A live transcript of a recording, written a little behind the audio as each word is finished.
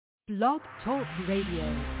Blog Talk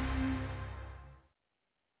Radio.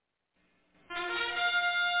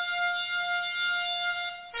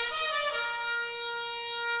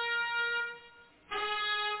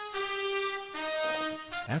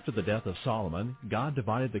 After the death of Solomon, God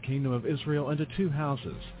divided the kingdom of Israel into two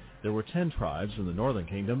houses. There were 10 tribes in the northern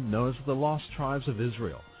kingdom known as the lost tribes of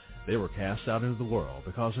Israel. They were cast out into the world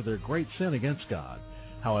because of their great sin against God.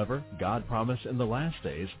 However, God promised in the last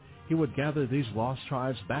days he would gather these lost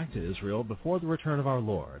tribes back to Israel before the return of our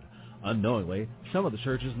Lord. Unknowingly, some of the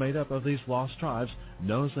churches made up of these lost tribes,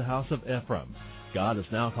 known as the house of Ephraim. God is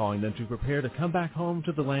now calling them to prepare to come back home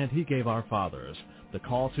to the land he gave our fathers. The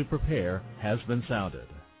call to prepare has been sounded.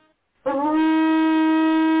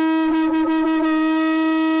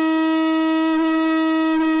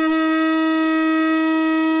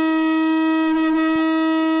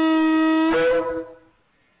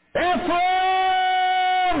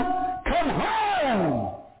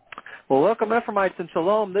 Well, welcome, Ephraimites, and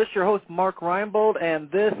shalom. This is your host, Mark Reinbold,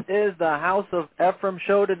 and this is the House of Ephraim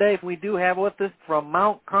show today. We do have with us from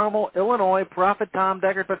Mount Carmel, Illinois, Prophet Tom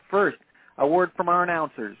Deckard. But first, a word from our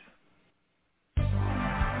announcers.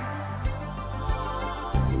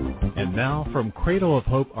 And now, from Cradle of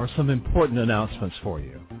Hope are some important announcements for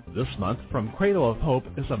you. This month, from Cradle of Hope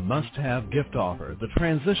is a must-have gift offer, the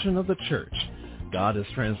transition of the church. God has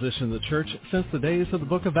transitioned the church since the days of the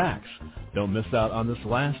book of Acts. Don't miss out on this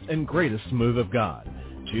last and greatest move of God.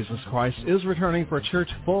 Jesus Christ is returning for a church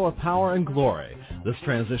full of power and glory. This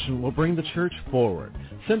transition will bring the church forward.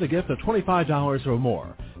 Send a gift of $25 or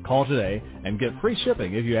more. Call today and get free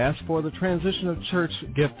shipping if you ask for the Transition of Church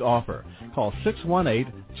gift offer. Call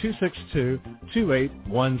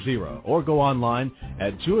 618-262-2810 or go online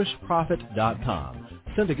at jewishprophet.com.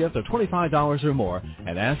 Send a gift of $25 or more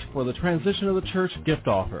and ask for the Transition of the Church gift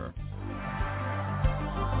offer.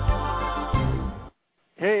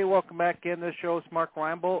 Hey, welcome back in. This show is Mark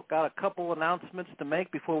Reinbold. Got a couple announcements to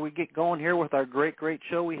make before we get going here with our great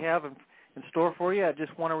show we have in store for you. I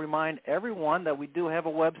just want to remind everyone that we do have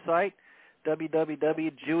a website,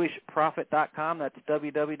 www.jewishprophet.com. That's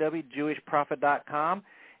www.jewishprophet.com.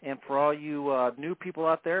 And for all you new people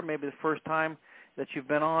out there, maybe the first time that you've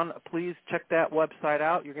been on, please check that website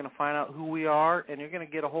out. You're going to find out who we are, and you're going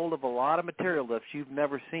to get a hold of a lot of material that you've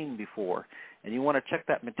never seen before. And you want to check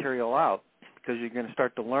that material out because you're going to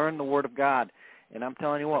start to learn the Word of God. And I'm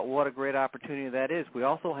telling you what a great opportunity that is. We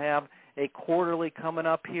also have a quarterly coming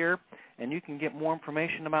up here, and you can get more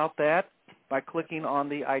information about that by clicking on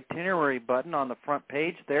the itinerary button on the front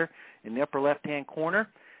page there in the upper left-hand corner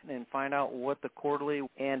and find out what the quarterly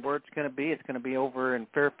and where it's going to be. It's going to be over in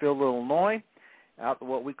Fairfield, Illinois, out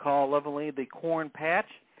what we call lovingly the Corn Patch,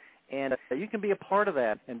 and you can be a part of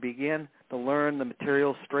that and begin to learn the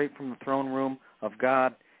material straight from the throne room of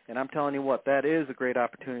God. And I'm telling you what, that is a great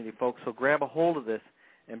opportunity, folks. So grab a hold of this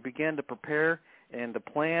and begin to prepare and to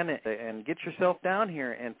plan and get yourself down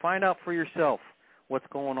here and find out for yourself what's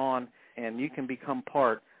going on, and you can become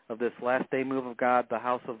part of this last day move of God, the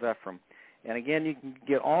House of Ephraim. And again, you can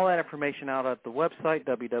get all that information out at the website,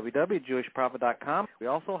 www.jewishprophet.com. We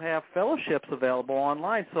also have fellowships available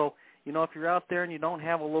online. So, if you're out there and you don't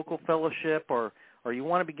have a local fellowship or you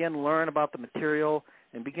want to begin to learn about the material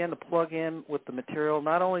and begin to plug in with the material,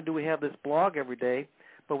 not only do we have this blog every day,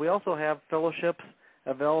 but we also have fellowships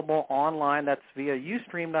available online. That's via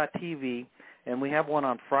ustream.tv, and we have one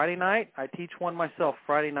on Friday night. I teach one myself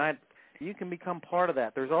Friday night. You can become part of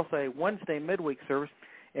that. There's also a Wednesday midweek service,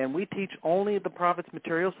 and we teach only the prophet's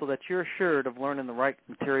material so that you're assured of learning the right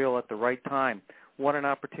material at the right time. What an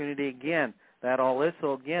opportunity, again, that all is.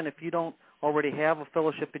 So, again, if you don't already have a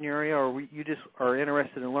fellowship in your area or you just are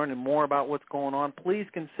interested in learning more about what's going on, please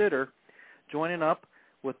consider joining up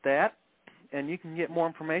with that. And you can get more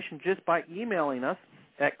information just by emailing us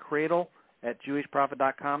at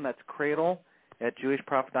cradle@jewishprophet.com. That's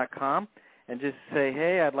cradle@jewishprophet.com. And just say,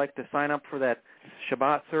 hey, I'd like to sign up for that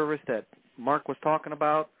Shabbat service that Mark was talking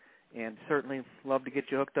about, and certainly love to get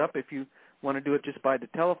you hooked up. If you want to do it just by the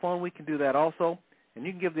telephone, we can do that also. And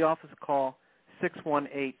you can give the office a call,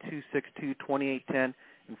 618-262-2810,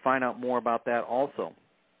 and find out more about that also.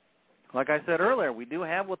 Like I said earlier, we do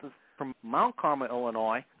have with us from Mount Carmel,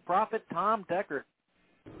 Illinois, Prophet Tom Deckard.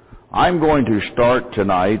 I'm going to start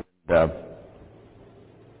tonight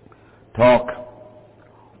talk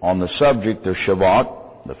on the subject of Shabbat,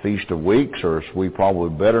 the Feast of Weeks, or as we probably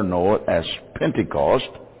better know it as Pentecost.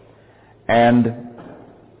 And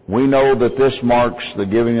we know that this marks the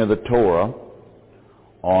giving of the Torah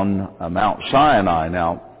on Mount Sinai.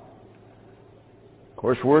 Now, of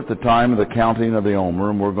course, we're at the time of the counting of the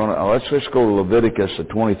Omer, and we're going to let's just go to Leviticus, the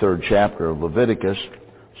 23rd chapter of Leviticus,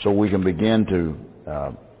 so we can begin to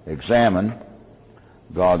examine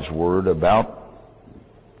God's Word about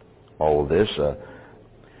all of this.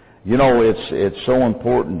 It's so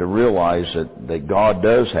important to realize that God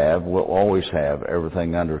does have, will always have,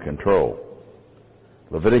 everything under control.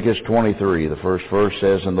 Leviticus 23, the first verse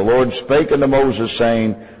says, And the Lord spake unto Moses,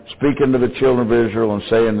 saying, Speak unto the children of Israel, and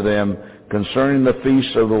say unto them, Concerning the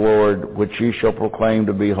feasts of the Lord, which ye shall proclaim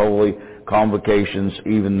to be holy convocations,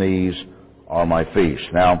 even these are my feasts.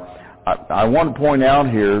 Now, I want to point out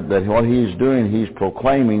here that what he's doing, he's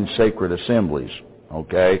proclaiming sacred assemblies,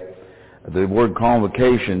 okay? The word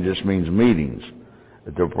convocation just means meetings.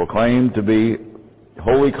 They're proclaimed to be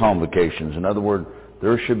holy convocations. In other words,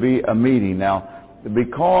 there should be a meeting. Now,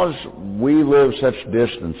 because we live such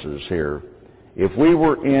distances here, if we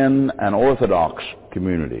were in an Orthodox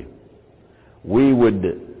community,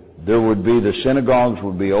 the synagogues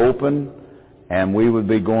would be open, and we would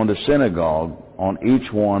be going to synagogue on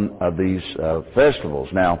each one of these festivals.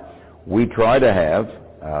 Now, we try to have,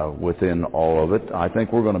 within all of it, I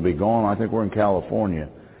think we're going to be gone. I think we're in California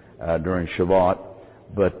during Shabbat.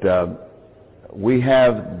 But we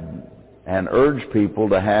have and urge people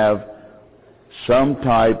to have some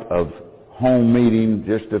type of home meeting,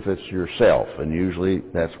 just if it's yourself, and usually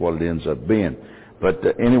that's what it ends up being. But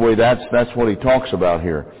anyway, that's what he talks about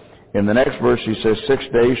here. In the next verse, he says, 6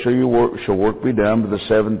 days shall work be done, but the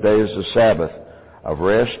seventh day is the Sabbath of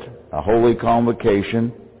rest, a holy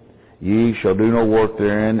convocation. Ye shall do no work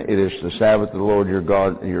therein. It is the Sabbath of the Lord your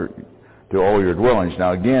God to all your dwellings.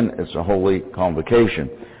 Now again, it's a holy convocation.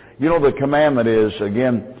 The commandment is,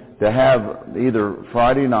 again, to have either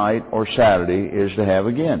Friday night or Saturday is to have,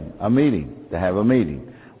 again, a meeting, to have a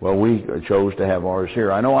meeting. Well, we chose to have ours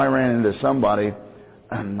here. I know I ran into somebody,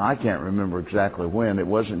 I can't remember exactly when. It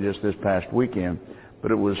wasn't just this past weekend,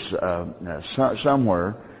 but it was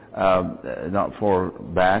somewhere not far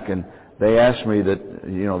back, and they asked me that,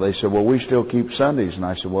 they said, well, we still keep Sundays. And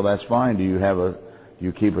I said, well, that's fine. Do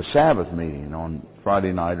you keep a Sabbath meeting on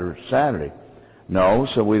Friday night or Saturday? No,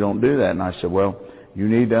 so we don't do that. And I said, well, you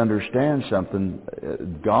need to understand something.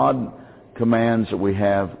 God commands that we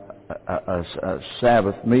have a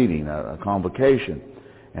Sabbath meeting, a convocation.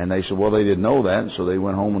 And they said, well, they didn't know that, and so they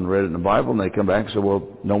went home and read it in the Bible, and they come back and said, well,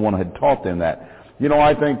 no one had taught them that.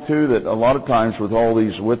 I think, too, that a lot of times with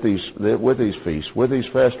these feasts, with these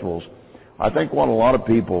festivals, I think what a lot of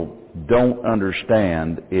people don't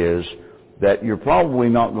understand is that you're probably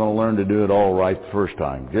not going to learn to do it all right the first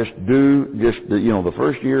time. The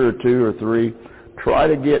first year or two or three, try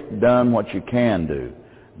to get done what you can do.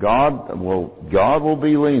 God will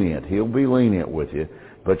be lenient. He'll be lenient with you.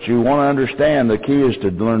 But you want to understand the key is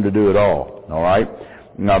to learn to do it all right?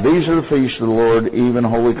 Now these are the feasts of the Lord, even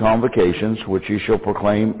holy convocations, which ye shall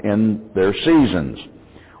proclaim in their seasons.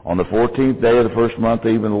 On the 14th day of the first month,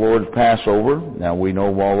 even the Lord's Passover. Now we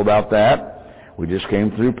know all about that. We just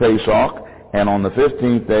came through Pesach. And on the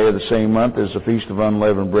 15th day of the same month is the Feast of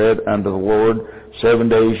Unleavened Bread unto the Lord. 7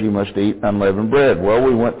 days you must eat unleavened bread. Well,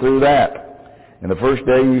 we went through that. In the first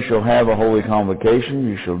day you shall have a holy convocation.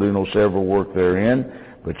 You shall do no several work therein,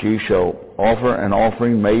 but ye shall offer an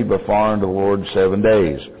offering made by fire unto the Lord 7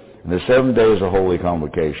 days. And the 7th day is a holy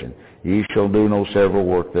convocation. Ye shall do no several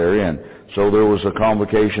work therein. So there was a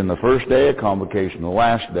convocation the first day, a convocation the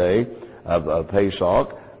last day of Pesach,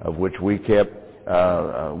 of which we kept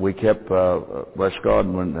bless God,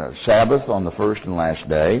 Sabbath on the first and last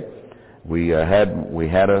day. We had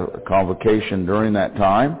a convocation during that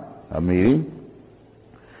time, a meeting.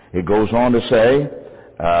 It goes on to say,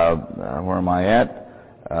 where am I at?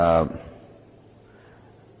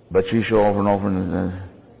 But ye shall offer an offering in the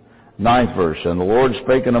 9th verse. And the Lord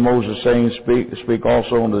spake unto Moses, saying, Speak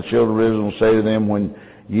also unto the children of Israel, and say to them, When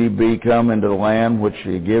ye be come into the land which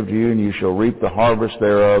he give to you, and ye shall reap the harvest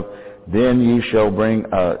thereof, then ye shall bring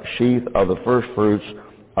a sheaf of the first fruits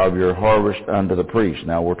of your harvest unto the priest.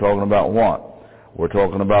 Now we're talking about what? We're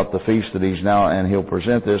talking about the feast that he's now, and he'll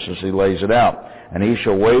present this as he lays it out. And he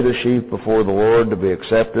shall weigh the sheaf before the Lord to be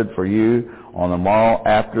accepted for you. On the morrow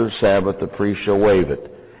after the Sabbath the priest shall wave it.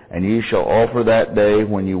 And ye shall offer that day,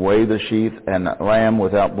 when you weigh the sheaf, and lamb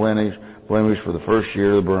without blemish for the first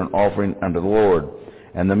year, the burnt offering unto the Lord.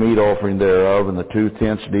 And the meat offering thereof, and the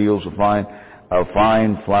 2/10 deals of fine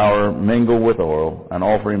flour mingled with oil, an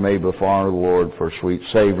offering made before the Lord for sweet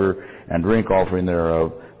savor, and drink offering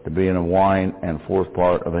thereof, to be in a wine, and 4th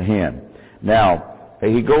part of a hin. Now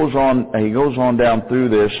he goes on down through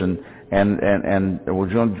this, and we're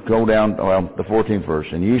going to go down the 14th verse.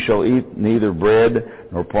 And ye shall eat neither bread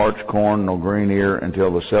nor parched corn nor green ear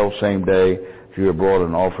until the selfsame day that you have brought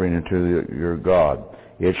an offering unto your God.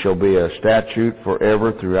 It shall be a statute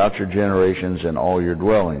forever throughout your generations in all your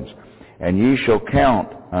dwellings. And ye shall count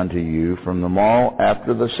unto you from the morrow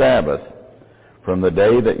after the Sabbath, from the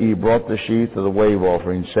day that ye brought the sheaf of the wave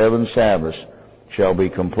offering, 7 Sabbaths shall be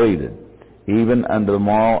completed. Even unto the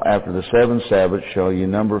morrow after the 7th Sabbath shall ye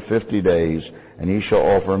number 50 days, and ye shall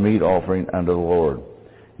offer a meat offering unto the Lord.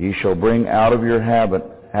 Ye shall bring out of your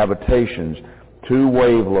habitations 2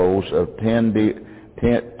 wave loaves of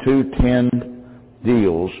 2 10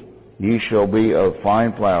 deals. Ye shall be of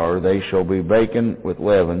fine flour, they shall be baken with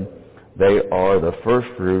leaven. They are the first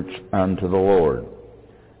fruits unto the Lord.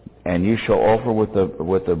 And you shall offer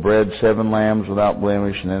with the bread 7 lambs without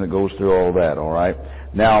blemish, and then it goes through all that, all right?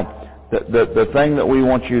 Now, the thing that we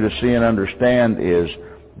want you to see and understand is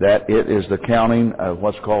that it is the counting of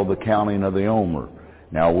what's called the counting of the Omer.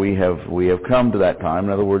 Now, we have come to that time.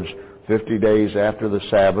 In other words, 50 days after the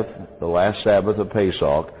Sabbath, the last Sabbath of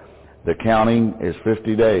Pesach, the counting is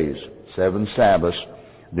 50 days, 7 Sabbaths.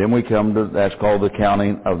 Then we come to, that's called the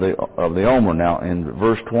counting of the Omer. Now, in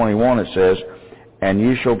verse 21 it says, and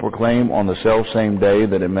ye shall proclaim on the selfsame day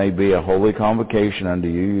that it may be a holy convocation unto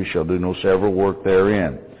you. You shall do no several work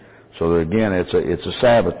therein. So again, it's a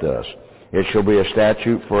Sabbath to us. It shall be a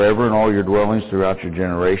statute forever in all your dwellings throughout your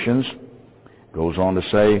generations. Goes on to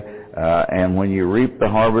say, and when you reap the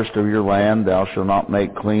harvest of your land, thou shalt not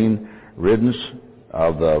make clean riddance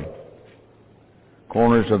of the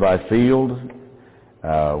corners of thy field.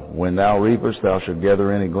 When thou reapest, thou shalt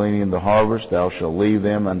gather any gleaning of the harvest. Thou shalt leave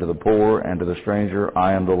them unto the poor and to the stranger.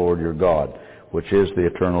 I am the Lord your God, which is the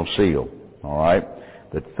eternal seal. All right?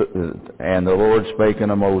 And the Lord spake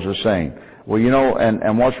unto Moses, saying, well, you know,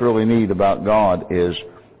 and what's really neat about God is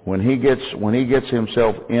when he gets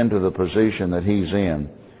himself into the position that he's in,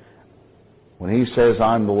 when he says,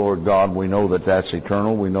 I'm the Lord God, we know that that's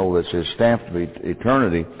eternal. We know that's his stamp to be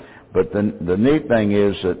eternity. But the neat thing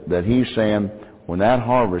is that he's saying, when that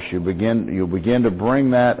harvest, you begin to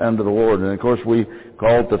bring that unto the Lord. And of course, we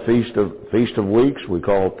call it the Feast of Weeks. We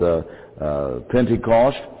call it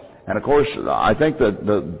Pentecost. And of course, I think that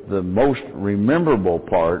the most rememberable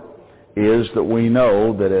part is that we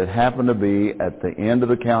know that it happened to be at the end of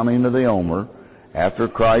the counting of the Omer, after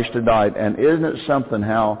Christ had died. And isn't it something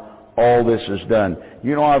how all this is done?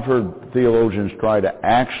 You know, I've heard theologians try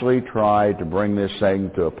to bring this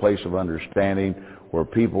thing to a place of understanding where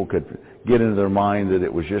people could get into their mind that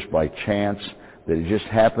it was just by chance, that it just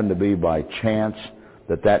happened to be by chance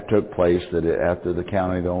that took place, that after the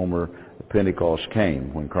counting of the Omer, Pentecost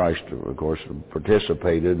came, when Christ, of course,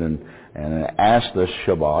 participated and asked the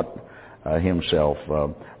Shabbat himself,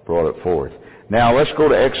 brought it forth. Now, let's go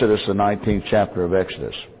to Exodus, the 19th chapter of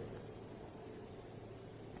Exodus.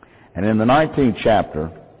 And in the 19th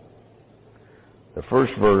chapter, the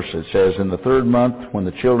first verse, it says, in the 3rd month, when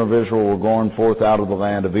the children of Israel were gone forth out of the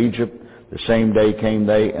land of Egypt, the same day came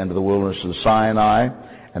they into the wilderness of Sinai,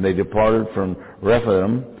 and they departed from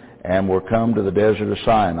Rephidim, and were come to the desert of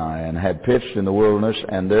Sinai, and had pitched in the wilderness,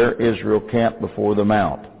 and there Israel camped before the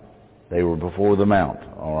mount. They were before the mount,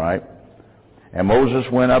 all right? And Moses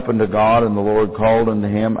went up unto God, and the Lord called unto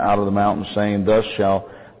him out of the mountain, saying, thus shalt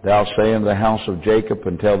thou say unto the house of Jacob,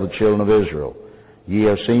 and tell the children of Israel, ye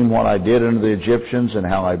have seen what I did unto the Egyptians, and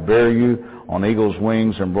how I bare you on eagle's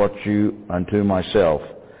wings, and brought you unto myself.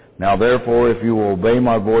 Now therefore, if you will obey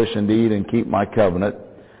my voice indeed, and keep my covenant,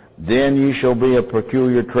 then ye shall be a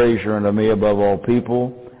peculiar treasure unto me above all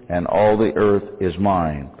people, and all the earth is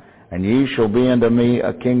mine. And ye shall be unto me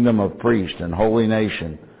a kingdom of priests and holy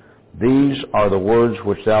nation. These are the words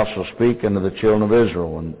which thou shalt speak unto the children of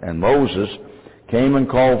Israel. And Moses came and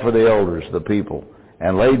called for the elders of the people,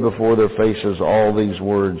 and laid before their faces all these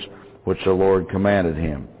words which the Lord commanded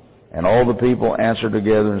him. And all the people answered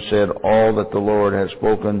together and said, all that the Lord hath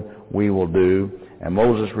spoken we will do. And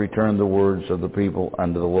Moses returned the words of the people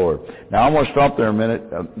unto the Lord. Now, I'm going to stop there a minute.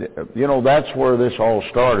 You know, that's where this all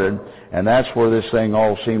started, and that's where this thing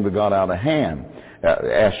all seemed to got out of hand.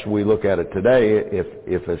 As we look at it today,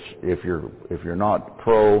 if you're not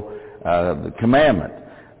pro the commandment,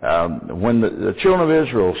 when the children of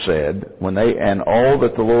Israel said, and all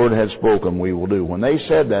that the Lord had spoken we will do. When they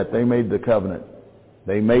said that, they made the covenant.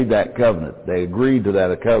 They made that covenant. They agreed to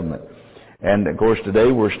that covenant. And, of course,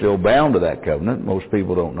 today we're still bound to that covenant. Most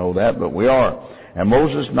people don't know that, but we are. And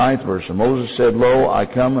Moses, 9th verse, and Moses said, lo, I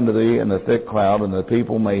come unto thee in the thick cloud, and the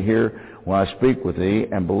people may hear when I speak with thee,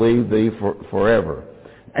 and believe thee forever.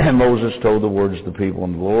 And Moses told the words to the people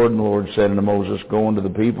and the Lord said unto Moses, go unto the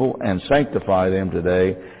people, and sanctify them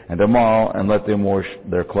today and tomorrow, and let them wash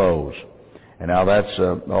their clothes. And now that's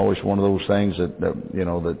always one of those things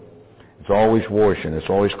that it's always washing, it's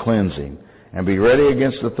always cleansing. And be ready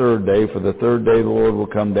against the 3rd day, for the 3rd day the Lord will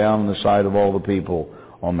come down in the sight of all the people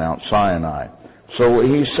on Mount Sinai. So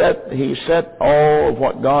he set all of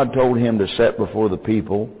what God told him to set before the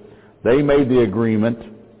people. They made the agreement.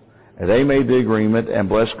 And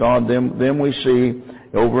bless God. Then we see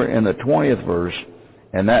over in the 20th verse,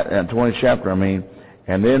 and 20th chapter,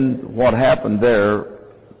 and then what happened there,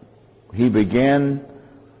 he began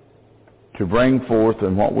to bring forth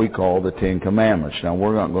in what we call the Ten Commandments. Now,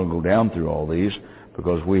 we're not going to go down through all these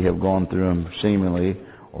because we have gone through them seemingly,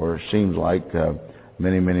 or it seems like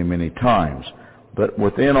many, many, many times. But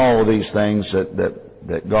within all of these things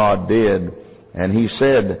that God did, and he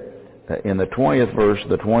said in the 20th verse,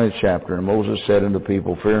 the 20th chapter, and Moses said unto the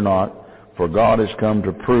people, Fear not, for God has come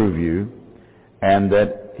to prove you, and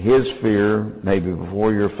that his fear may be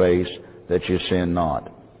before your face, that you sin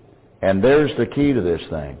not. And there's the key to this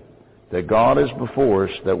thing, that God is before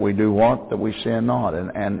us, that we do what? That we sin not.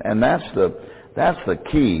 And that's the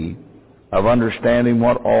key of understanding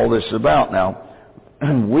what all this is about. Now,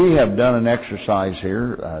 we have done an exercise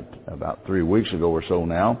here about 3 weeks ago or so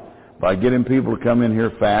now by getting people to come in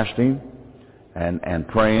here fasting and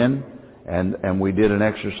praying, and we did an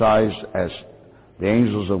exercise as the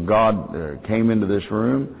angels of God came into this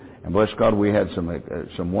room, and bless God, we had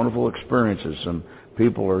some wonderful experiences. Some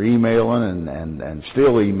people are emailing and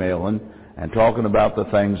still emailing and talking about the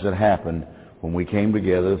things that happened when we came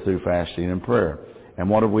together through fasting and prayer. And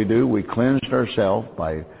what did we do? We cleansed ourselves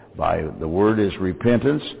by the word is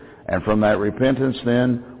repentance, and from that repentance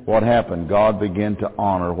then, what happened? God began to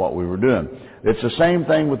honor what we were doing. It's the same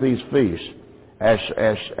thing with these feasts.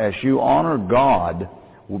 As you honor God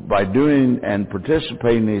by doing and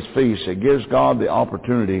participating in these feasts, it gives God the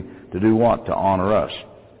opportunity to do what? To honor us.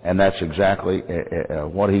 And that's exactly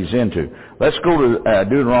what he's into. Let's go to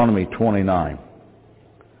Deuteronomy 29.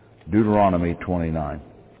 Deuteronomy 29.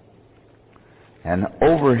 And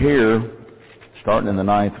over here, starting in the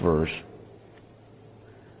 9th verse,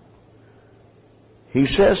 he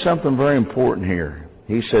says something very important here.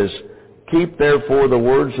 He says, Keep therefore the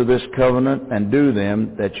words of this covenant and do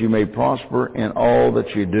them, that you may prosper in all that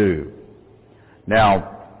you do.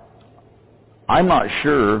 Now, I'm not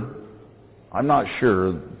sure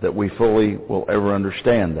that we fully will ever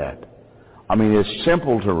understand that. It's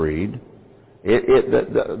simple to read.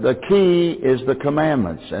 The key is the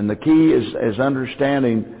commandments, and the key is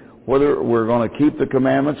understanding whether we're going to keep the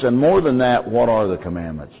commandments, and more than that, what are the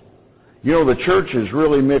commandments? The church is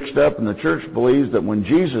really mixed up, and the church believes that when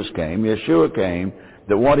Jesus came, Yeshua came,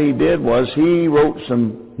 that what he did was he wrote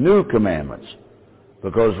some new commandments.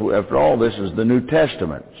 Because after all, this is the New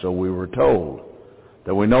Testament, so we were told.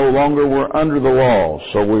 That we no longer were under the law,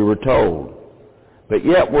 so we were told. But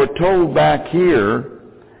yet we're told back here,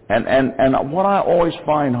 and what I always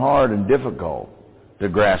find hard and difficult to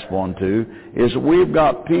grasp onto is we've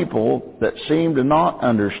got people that seem to not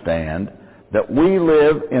understand that we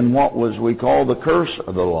live in what we call the curse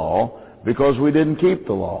of the law because we didn't keep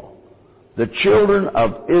the law. The children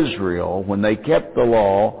of Israel, when they kept the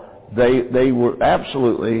law, they were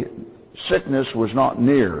absolutely, sickness was not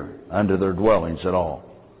near unto their dwellings at all.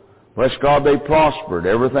 Bless God, they prospered.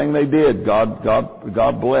 Everything they did,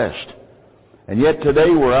 God blessed. And yet today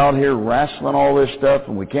we're out here wrestling all this stuff,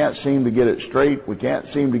 and we can't seem to get it straight. We can't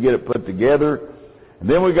seem to get it put together. And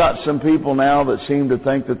then we got some people now that seem to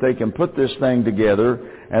think that they can put this thing together,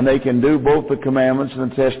 and they can do both the commandments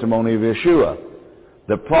and the testimony of Yeshua.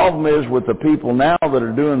 The problem is with the people now that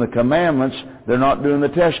are doing the commandments, they're not doing the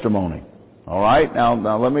testimony. All right?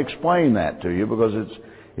 Now let me explain that to you, because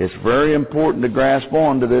it's very important to grasp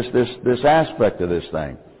on to this aspect of this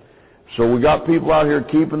thing. So we got people out here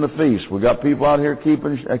keeping the feast. We got people out here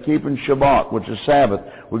keeping Shabbat, which is Sabbath.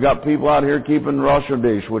 We got people out here keeping Rosh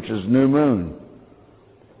Hashanah, which is new moon.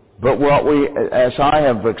 But as I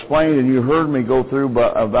have explained, and you heard me go through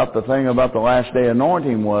about the thing about the last day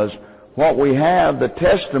anointing, was what we have, the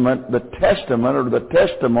testament or the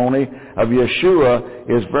testimony of Yeshua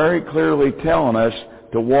is very clearly telling us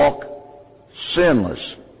to walk sinless,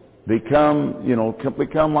 become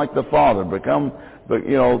like the Father,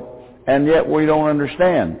 and yet we don't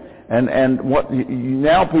understand. And what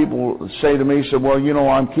now people say to me, well,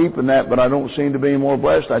 I'm keeping that, but I don't seem to be more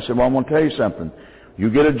blessed. I said, well, I'm going to tell you something. You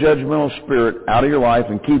get a judgmental spirit out of your life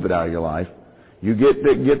and keep it out of your life. You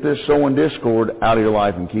get this sowing discord out of your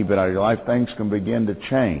life and keep it out of your life. Things can begin to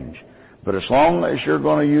change. But as long as you're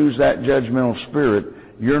going to use that judgmental spirit,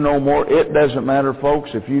 you're no more. It doesn't matter, folks,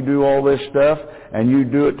 if you do all this stuff and you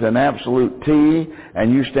do it to an absolute T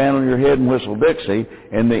and you stand on your head and whistle Dixie,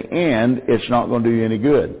 in the end, it's not going to do you any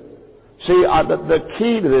good. See, the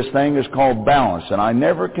key to this thing is called balance, and I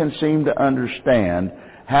never can seem to understand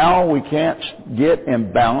how we can't get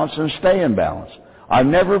in balance and stay in balance. I've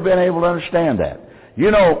never been able to understand that.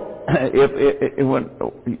 when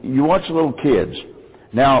you watch little kids.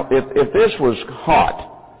 Now, if this was hot,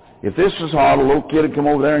 a little kid would come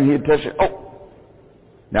over there and he'd touch it. Oh!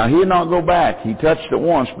 Now, he'd not go back. He touched it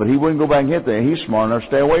once, but he wouldn't go back and hit there. He's smart enough to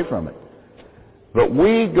stay away from it. But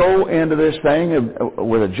we go into this thing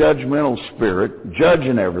with a judgmental spirit,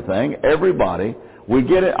 judging everything, everybody. We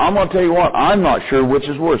get it. I'm going to tell you what, I'm not sure which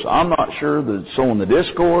is worse. I'm not sure that sowing the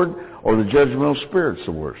discord or the judgmental spirit's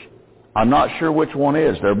the worst. I'm not sure which one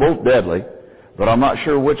is. They're both deadly, but I'm not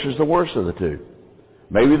sure which is the worst of the two.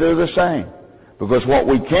 Maybe they're the same. Because what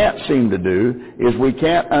we can't seem to do is we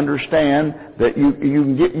can't understand that you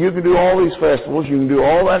can do all these festivals, you can do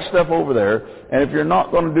all that stuff over there, and if you're not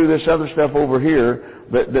going to do this other stuff over here,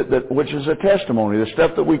 which is a testimony, the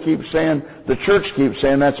stuff that we keep saying, the church keeps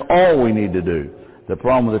saying that's all we need to do. The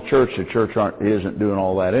problem with the church isn't doing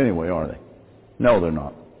all that anyway, are they? No, they're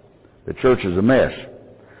not. The church is a mess.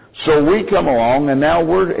 So we come along, and now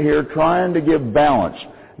we're here trying to give balance.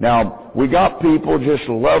 Now, we got people just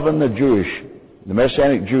loving the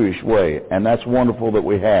Messianic Jewish way, and that's wonderful that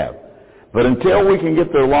we have. But until we can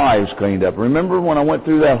get their lives cleaned up, remember when I went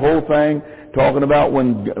through that whole thing, talking about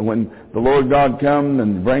when the Lord God comes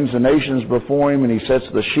and brings the nations before Him, and He sets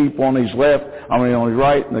the sheep on His on His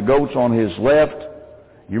right, and the goats on His left?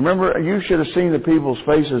 You remember, you should have seen the people's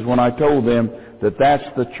faces when I told them that that's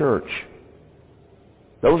the church.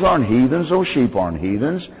 Those aren't heathens, those sheep aren't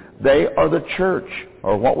heathens. They are the church,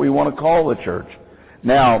 or what we want to call the church.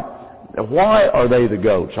 Now, why are they the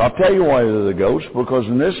goats? I'll tell you why they're the goats, because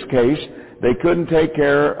in this case, they couldn't take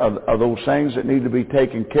care of those things that need to be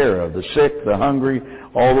taken care of, the sick, the hungry,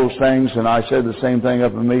 all those things, and I said the same thing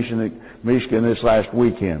up in Michigan this last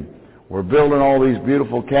weekend. We're building all these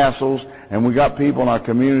beautiful castles, and we got people in our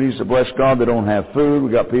communities that, bless God, that don't have food.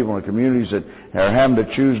 We got people in our communities that are having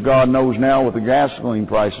to choose, God knows now, with the gasoline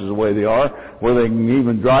prices the way they are, where they can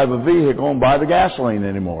even drive a vehicle and buy the gasoline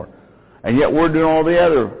anymore. And yet we're doing all the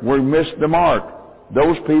other. We missed the mark.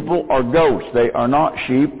 Those people are goats. They are not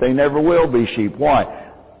sheep. They never will be sheep.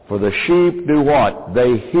 Why? For the sheep do what?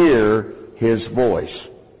 They hear His voice.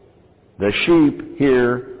 The sheep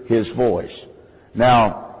hear His voice.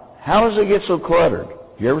 Now, how does it get so cluttered?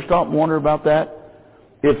 You ever stop and wonder about that?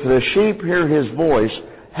 If the sheep hear His voice,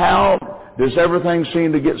 how does everything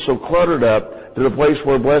seem to get so cluttered up to the place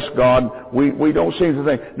where, bless God, we don't seem to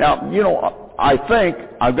think. Now, I think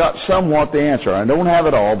I've got somewhat the answer. I don't have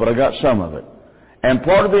it all, but I got some of it. And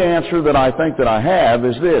part of the answer that I think that I have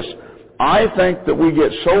is this. I think that we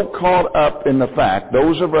get so caught up in the fact,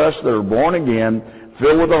 those of us that are born again,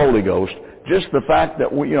 filled with the Holy Ghost, just the fact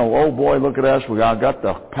that we, oh boy, look at us, we got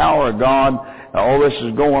the power of God, all this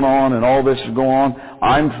is going on and all this is going on.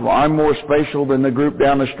 I'm more special than the group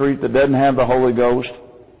down the street that doesn't have the Holy Ghost,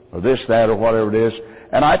 or this, that, or whatever it is.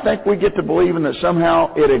 And I think we get to believing that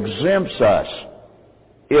somehow it exempts us.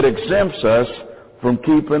 It exempts us from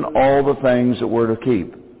keeping all the things that we're to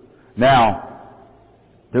keep. Now,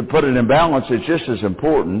 to put it in balance, it's just as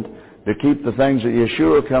important to keep the things that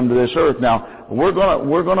Yeshua come to this earth. Now, we're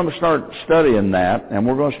going to start studying that, and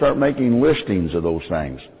we're going to start making listings of those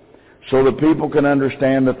things so that people can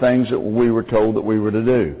understand the things that we were told that we were to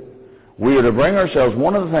do. We are to bring ourselves,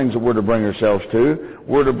 one of the things that we're to bring ourselves to,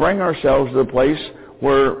 we're to bring ourselves to the place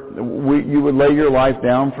where you would lay your life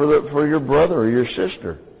down for your brother or your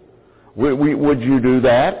sister. Would you do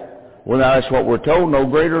that? Well, now that's what we're told. No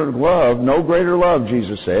greater love,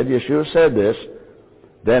 Jesus said. Yeshua said this,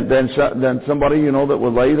 than somebody, that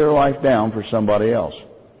would lay their life down for somebody else.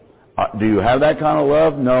 Do you have that kind of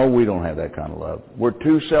love? No, we don't have that kind of love. We're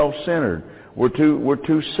too self-centered. We're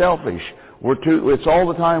too selfish. It's all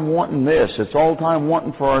the time wanting this. It's all the time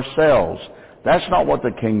wanting for ourselves. That's not what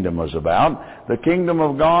the kingdom is about. The kingdom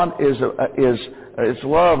of God is it's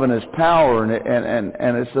love and it's power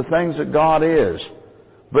and it's the things that God is.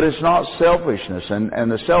 But it's not selfishness,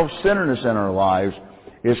 and the self-centeredness in our lives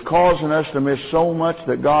is causing us to miss so much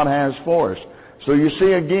that God has for us. So you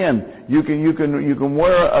see, again, you can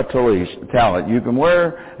wear a tallit, you can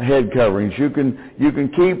wear head coverings, you can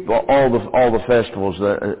keep all the festivals,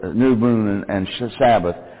 the new moon and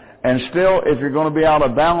Sabbath, and still, if you're going to be out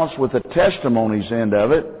of balance with the testimonies end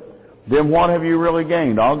of it, then what have you really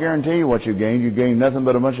gained? I'll guarantee you what you gained. You gained nothing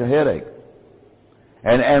but a bunch of headache.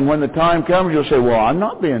 And when the time comes, you'll say, "Well, I'm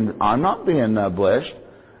not being blessed,"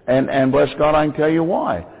 and bless God, I can tell you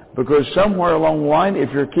why. Because somewhere along the line,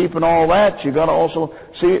 if you're keeping all that, you got to also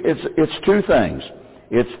see it's two things.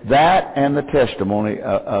 It's that and the testimony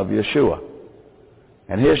of Yeshua,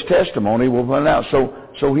 and His testimony will run out.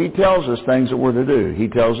 So He tells us things that we're to do. He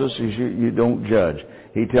tells us you don't judge.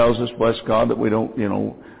 He tells us, bless God, that we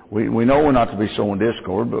don't We know we're not to be sowing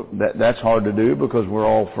discord, but that's hard to do because we're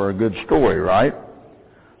all for a good story, right?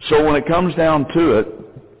 So when it comes down to it,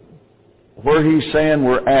 where he's saying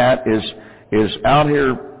we're at is out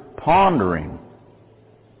here pondering.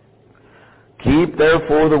 Keep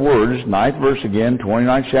therefore the words, 9th verse again,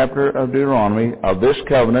 29th chapter of Deuteronomy, of this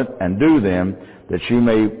covenant, and do them, that you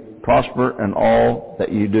may prosper in all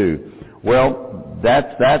that you do. Well,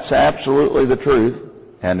 that's absolutely the truth,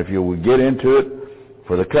 and if you would get into it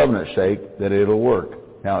for the covenant's sake, that it'll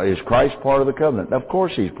work. Now, is Christ part of the covenant? Of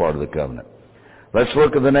course he's part of the covenant. Let's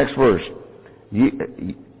look at the next verse.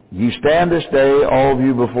 You stand this day, all of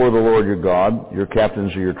you, before the Lord your God, your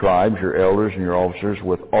captains of your tribes, your elders and your officers,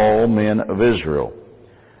 with all men of Israel.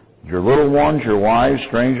 Your little ones, your wives,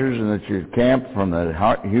 strangers, and that you camp from the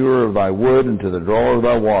hewer of thy wood and to the drawer of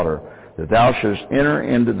thy water, that thou shouldest enter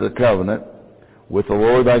into the covenant with the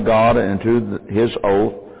Lord thy God and into his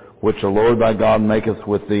oath, which the Lord thy God maketh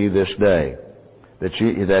with thee this day, that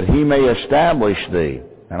he may establish thee.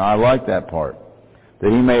 And I like that part.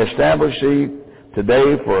 That he may establish thee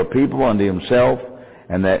today for a people unto himself,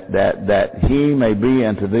 and that he may be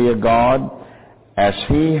unto thee a God, as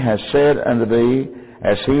he has said unto thee,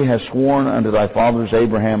 as he has sworn unto thy fathers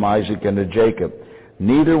Abraham, Isaac, and to Jacob.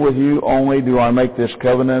 Neither with you only do I make this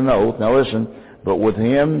covenant and oath. Now listen, but with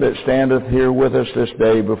him that standeth here with us this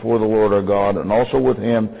day before the Lord our God, and also with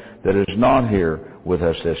him that is not here with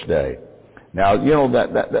us this day. Now, you know,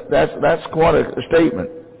 that's quite a statement.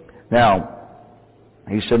 Now,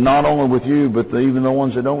 he said, not only with you, but even the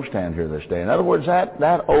ones that don't stand here this day. In other words,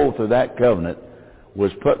 that oath or that covenant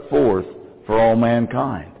was put forth for all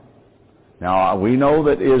mankind. Now, we know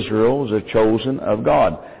that Israel is a chosen of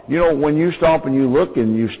God. You know, when you stop and you look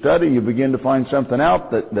and you study, you begin to find something out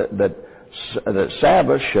that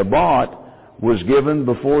Sabbath, Shabbat, was given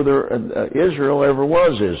before Israel ever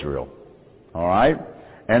was Israel. All right?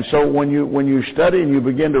 And so when you study and you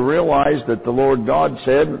begin to realize that the Lord God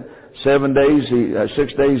said, 6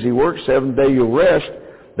 days he works, 7th day you'll rest,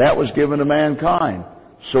 that was given to mankind.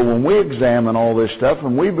 So when we examine all this stuff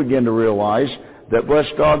and we begin to realize that, bless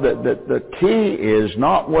God, that the key is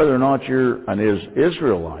not whether or not you're an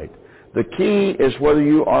Israelite. The key is whether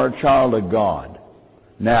you are a child of God.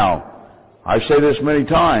 Now, I say this many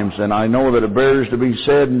times, and I know that it bears to be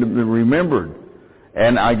said and to be remembered,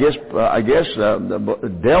 and I guess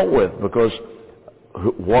dealt with, because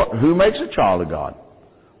who makes a child of God?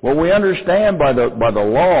 Well, we understand by the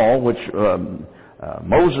law which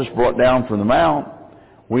Moses brought down from the mount.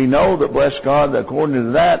 We know that, bless God, according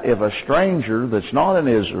to that, if a stranger that's not an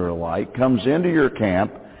Israelite comes into your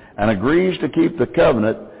camp and agrees to keep the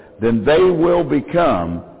covenant, then they will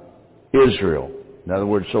become Israel. In other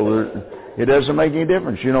words, so it doesn't make any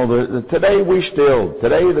difference. You know, today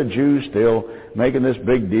the Jews still making this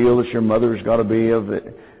big deal that your mother's got to be of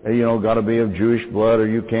Jewish blood, or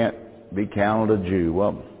you can't be counted a Jew.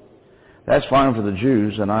 Well, that's fine for the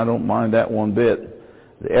Jews, and I don't mind that one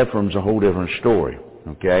bit. The Ephraim's a whole different story.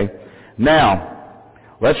 Okay? Now,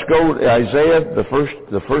 let's go to Isaiah,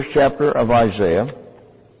 the first chapter of Isaiah.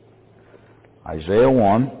 Isaiah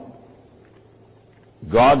 1.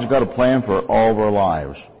 God's got a plan for all of our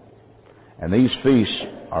lives. And these feasts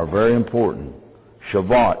are very important.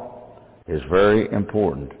 Shabbat is very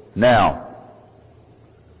important. Now,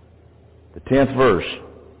 the 10th verse.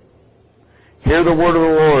 Hear the word of the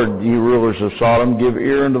Lord, ye rulers of Sodom. Give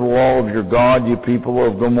ear unto the law of your God, ye people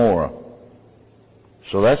of Gomorrah.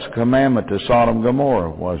 So that's a commandment to Sodom and Gomorrah,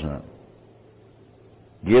 wasn't it?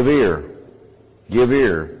 Give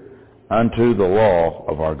ear unto the law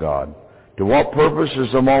of our God. To what purpose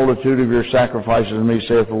is the multitude of your sacrifices to me,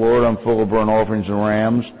 saith the Lord? I'm full of burnt offerings and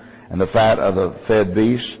rams, and the fat of the fed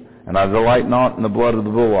beasts, and I delight not in the blood of the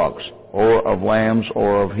bullocks, or of lambs,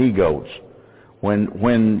 or of he-goats.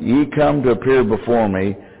 When ye come to appear before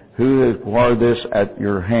me, who has acquired this at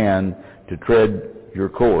your hand to tread your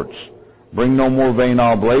courts? Bring no more vain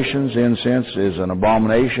oblations. Incense is an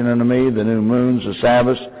abomination unto me. The new moons, the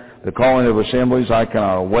Sabbaths, the calling of assemblies I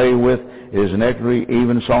cannot away with. It is iniquity,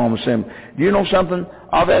 even solemn assembly. Do you know something?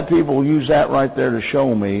 I've had people use that right there to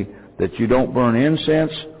show me that you don't burn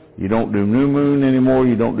incense, you don't do new moon anymore,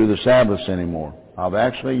 you don't do the Sabbaths anymore. I've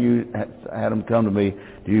actually had them come to me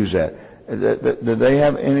to use that. Do they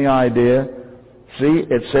have any idea? See,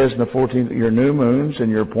 it says in the 14th, your new moons and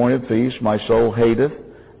your appointed feasts my soul hateth.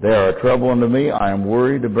 They are a trouble unto me. I am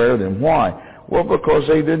worried to bear them. Why? Well, because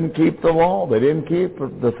they didn't keep the law. They didn't keep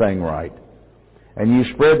the thing right. And you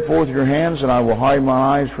spread forth your hands, and I will hide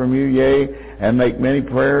my eyes from you, yea, and make many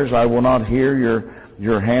prayers. I will not hear.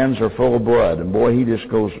 Your hands are full of blood. And boy, he just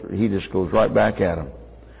goes right back at him.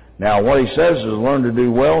 Now, what he says is learn to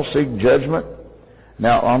do well, seek judgment.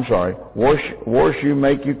 Wash you,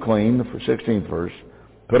 make you clean, the 16th verse.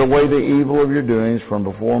 Put away the evil of your doings from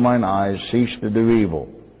before mine eyes. Cease to do evil.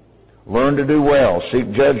 Learn to do well.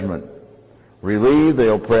 Seek judgment. Relieve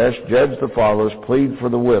the oppressed. Judge the fatherless. Plead for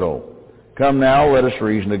the widow. Come now, let us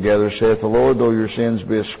reason together, saith the Lord. Though your sins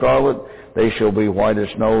be as scarlet, they shall be white as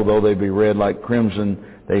snow. Though they be red like crimson,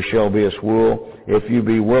 they shall be as wool. If you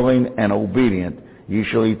be willing and obedient, you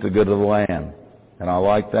shall eat the good of the land. And I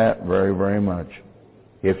like that very, very much.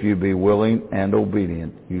 If you be willing and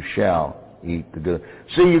obedient, you shall eat the good.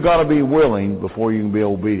 See, you've got to be willing before you can be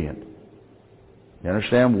obedient. You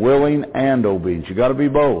understand? Willing and obedience. You've got to be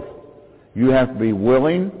both. You have to be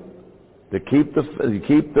willing to keep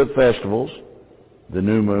the festivals, the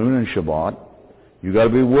new moon and Shabbat. You've got to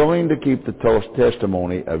be willing to keep the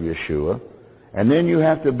testimony of Yeshua. And then you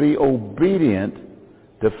have to be obedient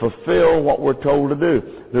to fulfill what we're told to do.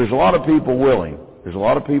 There's a lot of people willing. There's a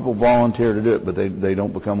lot of people volunteer to do it, but they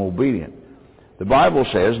don't become obedient. The Bible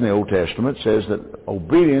says, in the Old Testament, says that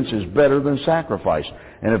obedience is better than sacrifice.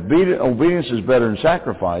 And if obedience is better than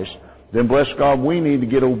sacrifice, then bless God, we need to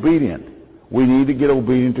get obedient. We need to get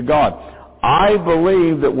obedient to God. I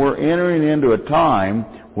believe that we're entering into a time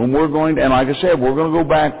when we're going to, and like I said, we're going to go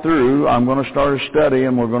back through, I'm going to start a study,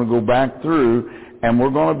 and we're going to go back through, and we're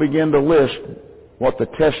going to begin to list what the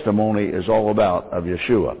testimony is all about of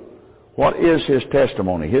Yeshua. What is his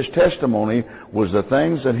testimony? His testimony was the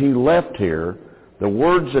things that he left here, the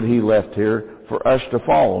words that he left here for us to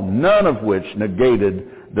follow, none of which negated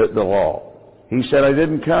the law. He said, I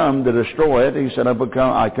didn't come to destroy it. He said,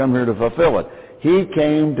 I come here to fulfill it. He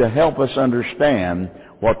came to help us understand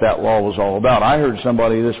what that law was all about. I heard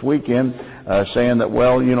somebody this weekend saying that,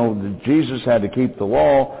 well, Jesus had to keep the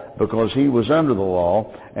law because he was under the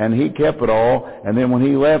law, and he kept it all, and then when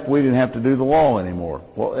he left, we didn't have to do the law anymore.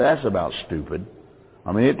 Well, that's about stupid.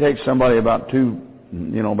 I mean, it takes somebody about 2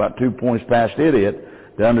 points past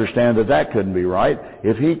idiot to understand that couldn't be right.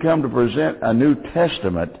 If he come to present a New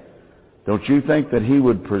Testament, don't you think that he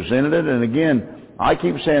would present it? And again, I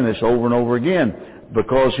keep saying this over and over again,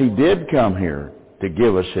 because he did come here to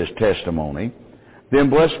give us his testimony.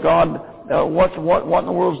 Then bless God, what in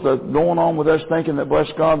the world's going on with us thinking that, bless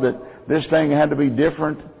God, that this thing had to be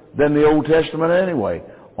different than the Old Testament anyway?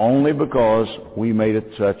 Only because we made it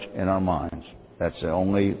such in our minds. That's the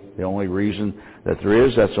only reason that there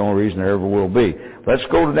is. That's the only reason there ever will be. Let's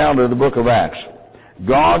go down to the book of Acts.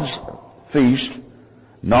 God's feast,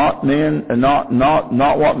 not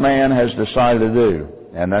what man has decided to do.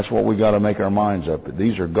 And that's what we got to make our minds up.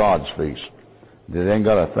 These are God's feasts. They ain't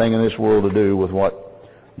got a thing in this world to do with what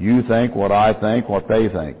you think, what I think, what they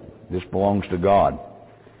think. This belongs to God.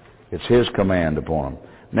 It's his command upon them.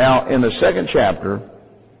 Now, in the 2nd chapter,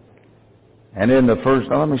 and in the first,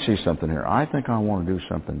 let me see something here. I think I want to do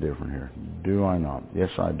something different here. Do I not? Yes,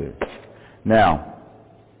 I do. Now,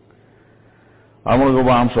 I want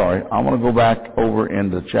to go back over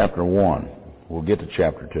into chapter 1. We'll get to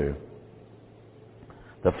chapter 2.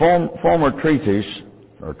 The former treatise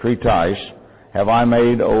have I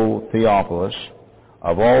made, O Theophilus,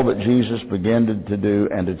 of all that Jesus began to do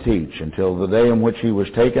and to teach, until the day in which he was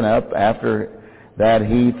taken up. After that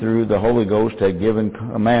he, through the Holy Ghost, had given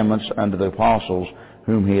commandments unto the apostles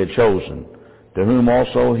whom he had chosen, to whom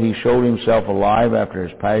also he showed himself alive after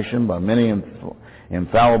his passion by many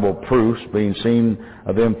infallible proofs, being seen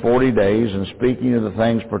of them 40 days, and speaking of the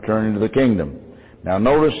things pertaining to the kingdom. Now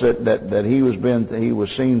notice that he was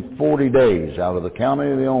seen 40 days. Out of the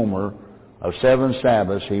counting of the Omer of 7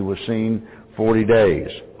 Sabbaths, he was seen 40 days.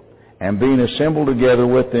 And being assembled together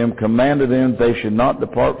with them, commanded them they should not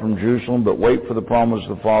depart from Jerusalem, but wait for the promise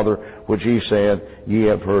of the Father, which he said, Ye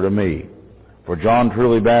have heard of me. For John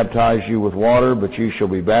truly baptized you with water, but ye shall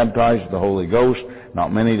be baptized with the Holy Ghost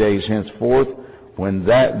not many days henceforth. When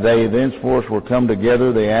they thenceforth were come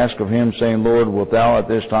together, they asked of him, saying, Lord, wilt thou at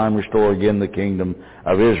this time restore again the kingdom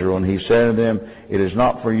of Israel? And he said to them, It is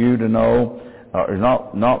not for you to know,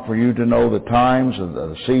 not for you to know the times and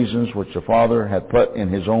the seasons which the Father hath put in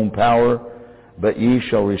his own power, but ye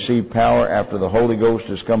shall receive power after the Holy Ghost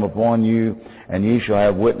is come upon you, and ye shall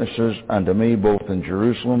have witnesses unto me both in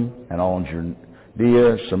Jerusalem and all in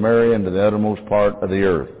Judea, Samaria, and to the uttermost part of the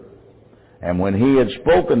earth. And when he had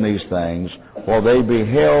spoken these things, while they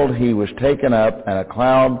beheld, he was taken up, and a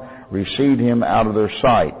cloud received him out of their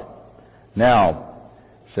sight. Now,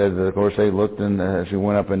 said that, of course, they looked as he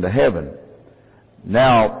went up into heaven.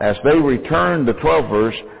 Now, as they returned, the 12th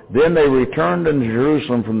verse, then they returned into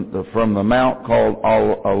Jerusalem from the mount called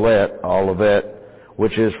Olivet,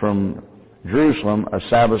 which is from Jerusalem a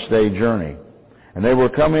Sabbath day journey. And they were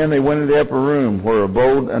come in, they went into the upper room where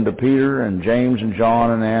abode unto Peter and James and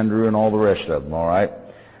John and Andrew and all the rest of them, all right?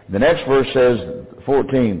 The next verse says,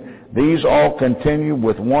 14, these all continued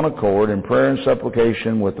with one accord in prayer and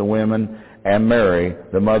supplication with the women and Mary,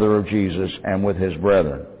 the mother of Jesus, and with his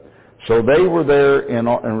brethren. So they were there in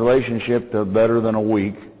relationship to better than a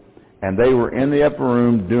week, and they were in the upper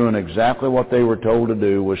room doing exactly what they were told to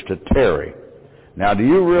do, was to tarry. Now, do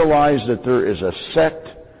you realize that there is a sect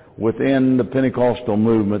within the Pentecostal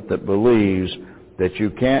movement that believes that you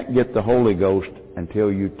can't get the Holy Ghost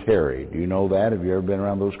until you tarry? Do you know that? Have you ever been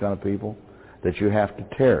around those kind of people? That you have to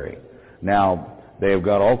tarry. Now, they have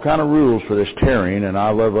got all kind of rules for this tarrying, and I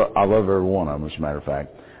love every one of them, as a matter of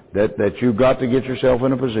fact. That you've got to get yourself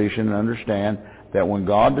in a position and understand that when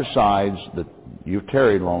God decides that you've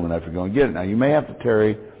tarried long enough, you're going to get it. Now, you may have to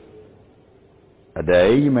tarry a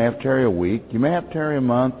day, you may have to tarry a week, you may have to tarry a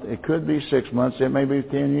month, it could be 6 months, it may be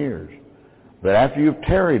 10 years. But after you've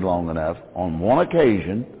tarried long enough, on one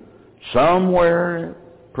occasion, somewhere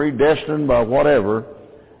predestined by whatever,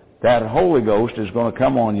 that Holy Ghost is going to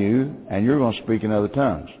come on you, and you're going to speak in other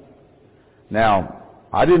tongues. Now,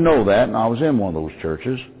 I didn't know that, and I was in one of those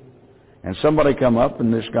churches, and somebody come up,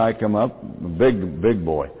 and this guy come up, a big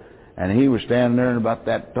boy, and he was standing there and about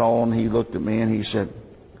that tall, and he looked at me, and he said,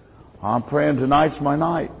 I'm praying tonight's my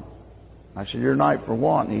night. I said, your night for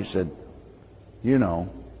what? And he said, you know.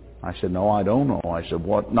 I said, no, I don't know. I said,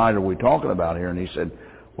 what night are we talking about here? And he said,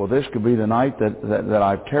 well, this could be the night that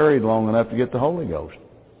I've tarried long enough to get the Holy Ghost.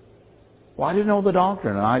 Well, I didn't know the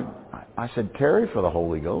doctrine. And I said, tarry for the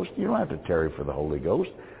Holy Ghost? You don't have to tarry for the Holy Ghost.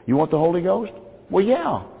 You want the Holy Ghost? Well,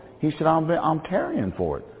 yeah. He said, I'm tarrying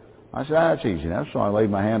for it. I said, that's easy enough. So I laid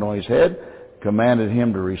my hand on his head, commanded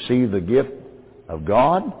him to receive the gift of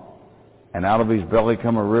God, and out of his belly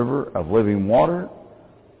come a river of living water,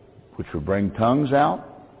 which would bring tongues out.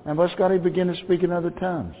 And bless God, he began to speak in other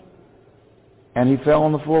tongues. And he fell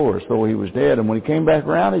on the floor as though he was dead. And when he came back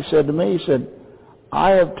around, he said to me, he said,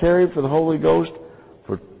 I have tarried for the Holy Ghost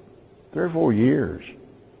for 3 or 4 years.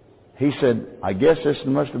 He said, I guess this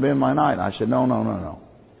must have been my night. And I said, no.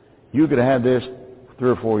 You could have had this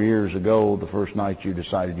 3 or 4 years ago, the first night you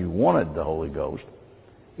decided you wanted the Holy Ghost.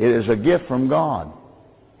 It is a gift from God.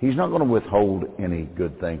 He's not going to withhold any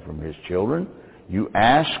good thing from his children. You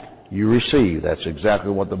ask, you receive. That's exactly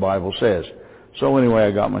what the Bible says. So anyway,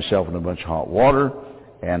 I got myself in a bunch of hot water,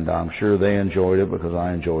 and I'm sure they enjoyed it because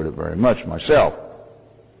I enjoyed it very much myself.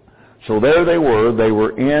 So there they were. They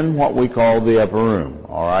were in what we call the upper room,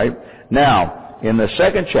 all right? Now, in the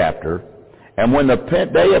 2nd chapter, and when the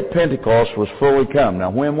day of Pentecost was fully come. Now,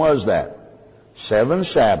 when was that? 7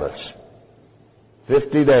 Sabbaths,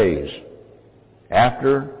 50 days.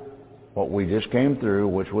 After what we just came through,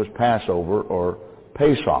 which was Passover or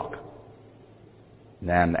Pesach. And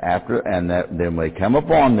then they come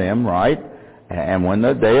upon them, right? And when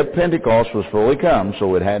the day of Pentecost was fully come,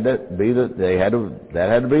 so it had to be that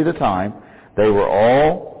had to be the time, they were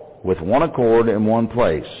all with one accord in one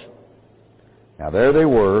place. Now there they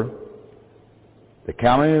were. The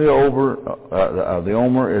counting of the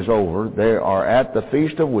Omer is over. They are at the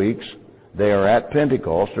Feast of Weeks. They are at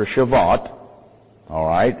Pentecost or Shavuot. All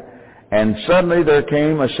right? And suddenly there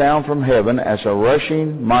came a sound from heaven as a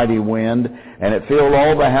rushing mighty wind, and it filled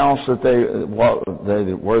all the house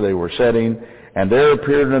where they were sitting. And there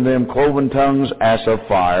appeared unto them cloven tongues as of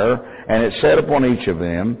fire, and it sat upon each of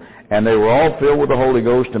them. And they were all filled with the Holy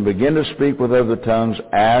Ghost, and began to speak with other tongues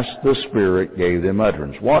as the Spirit gave them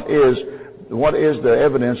utterance. What is the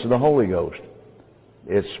evidence of the Holy Ghost?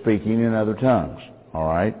 It's speaking in other tongues. All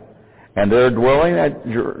right? And there dwelling at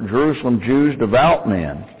Jerusalem Jews, devout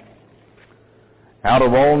men, out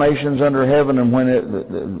of all nations under heaven, and when it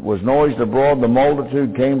was noised abroad, the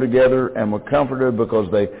multitude came together and were comforted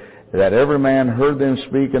because that every man heard them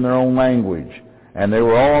speak in their own language. And they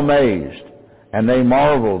were all amazed, and they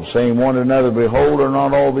marveled, saying one to another, Behold, are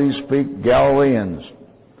not all these speak Galileans?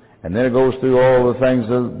 And then it goes through all the things,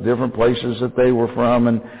 the different places that they were from,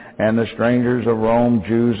 and the strangers of Rome,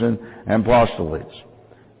 Jews and proselytes.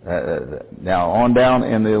 Now on down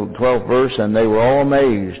in the 12th verse, and they were all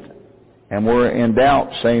amazed, and were in doubt,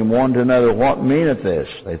 saying one to another, What meaneth this?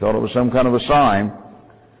 They thought it was some kind of a sign.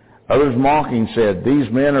 Others mocking said, These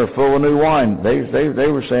men are full of new wine. They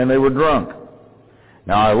were saying they were drunk.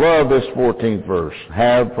 Now I love this 14th verse.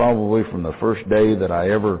 Have probably from the first day that I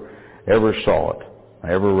ever saw it.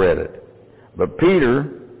 I ever read it. But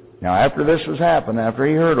Peter, now after this was happened, after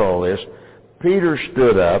he heard all this, Peter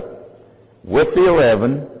stood up with the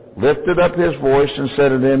 11, lifted up his voice, and said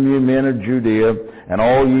to them, Ye men of Judea, and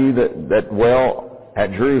all ye that dwell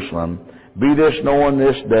at Jerusalem, Be this known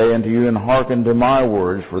this day unto you, and hearken to my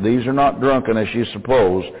words, for these are not drunken as ye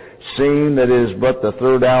suppose, seeing that it is but the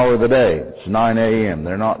third hour of the day. It's 9 a.m.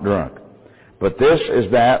 They're not drunk. But this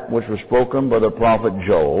is that which was spoken by the prophet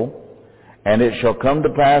Joel. And it shall come to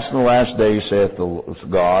pass in the last days, saith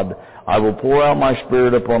God, I will pour out my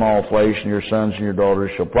Spirit upon all flesh, and your sons and your daughters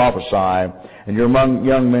shall prophesy, and your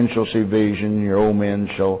young men shall see vision, and your old men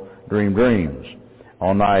shall dream dreams.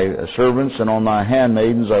 On thy servants and on thy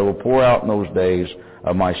handmaidens I will pour out in those days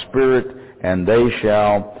of my Spirit, and they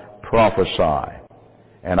shall prophesy.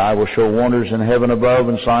 And I will show wonders in heaven above,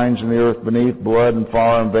 and signs in the earth beneath, blood and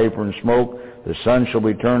fire and vapor and smoke. The sun shall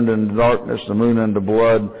be turned into darkness, the moon into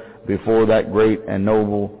blood, before that great and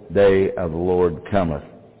noble day of the Lord cometh.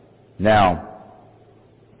 Now,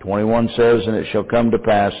 21 says, And it shall come to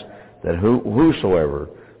pass that whosoever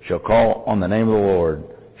shall call on the name of the Lord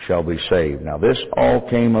shall be saved. Now, this all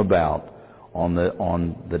came about on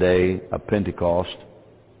the day of Pentecost,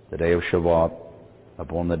 the day of Shavuot,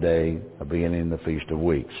 upon the day of beginning the Feast of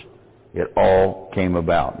Weeks. It all came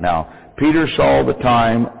about. Now, Peter saw the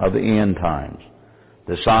time of the end times.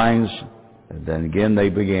 The signs, and then again they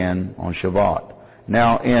began on Shavuot.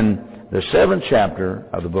 Now, in the 7th chapter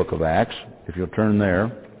of the book of Acts, if you'll turn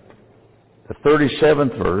there, the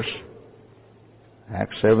 37th verse,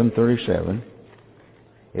 Acts 7:37,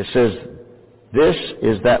 it says, This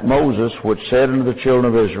is that Moses which said unto the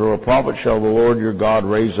children of Israel, A prophet shall the Lord your God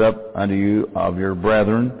raise up unto you of your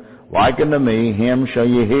brethren, like unto me, him shall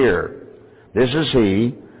ye hear. This is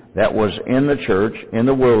he that was in the church in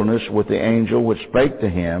the wilderness with the angel which spake to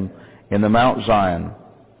him in the Mount Zion,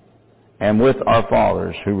 and with our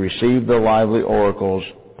fathers, who received the lively oracles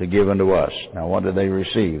to give unto us. Now what did they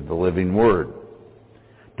receive? The living word.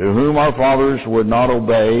 To whom our fathers would not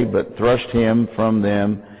obey, but thrust him from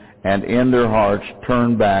them, and in their hearts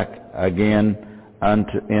turned back again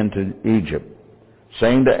into Egypt,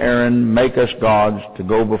 saying to Aaron, Make us gods to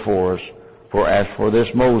go before us, for as for this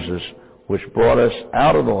Moses, which brought us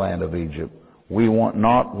out of the land of Egypt, we want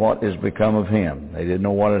not what is become of him. They didn't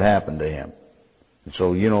know what had happened to him. And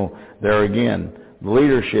so, there again,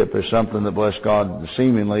 leadership is something that, bless God,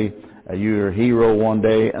 seemingly you're a hero one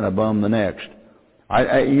day and a bum the next.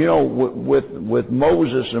 With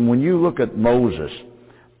Moses, and when you look at Moses,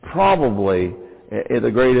 probably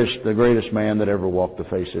the greatest man that ever walked the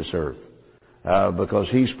face of this earth, because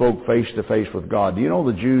he spoke face to face with God.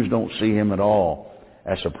 The Jews don't see him at all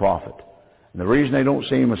as a prophet. And the reason they don't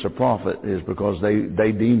see him as a prophet is because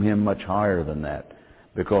they deem him much higher than that,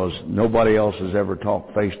 because nobody else has ever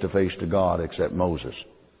talked face to face to God except Moses,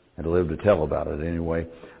 and lived to tell about it anyway.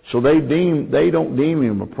 So they don't deem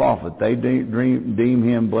him a prophet. They deem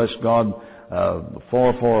him, bless God,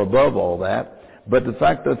 far, far above all that. But the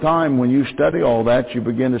fact of the time, when you study all that, you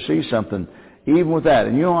begin to see something, even with that.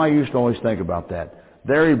 And I used to always think about that.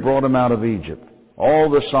 There he brought them out of Egypt. All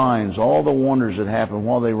the signs, all the wonders that happened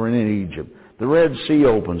while they were in Egypt. The Red Sea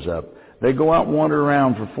opens up. They go out and wander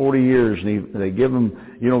around for 40 years, and they give them,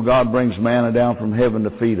 God brings manna down from heaven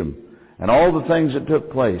to feed them. And all the things that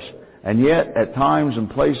took place. And yet, at times and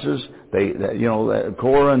places,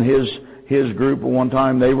 Korah and his group at one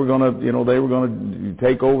time, they were going to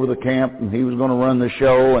take over the camp, and he was going to run the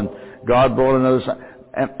show, and God brought another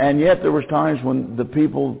sign. And yet there was times when the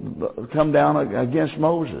people come down against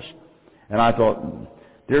Moses. And I thought,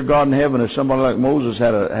 dear God in heaven, if somebody like Moses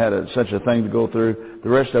had such a thing to go through, the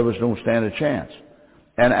rest of us don't stand a chance.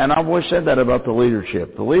 And I've always said that about the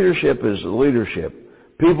leadership. The leadership is the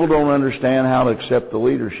leadership. People don't understand how to accept the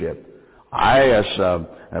leadership. I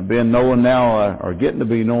have been known now, or getting to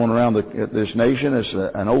be known around this nation as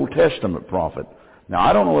an Old Testament prophet. Now,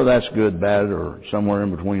 I don't know whether that's good, bad, or somewhere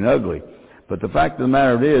in between ugly. But the fact of the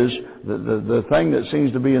matter is, the thing that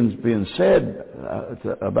seems to be being said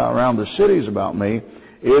about around the cities about me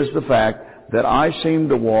is the fact that I seem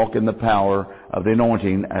to walk in the power of the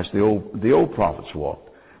anointing as the old prophets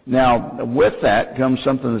walked. Now, with that comes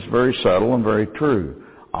something that's very subtle and very true.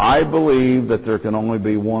 I believe that there can only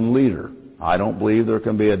be one leader. I don't believe there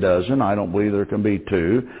can be a dozen. I don't believe there can be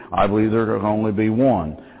two. I believe there can only be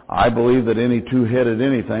one. I believe that any two-headed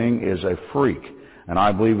anything is a freak. And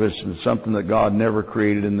I believe it's something that God never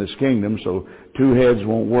created in this kingdom, so two heads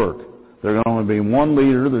won't work. There can only be one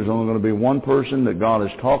leader. There's only going to be one person that God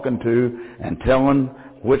is talking to and telling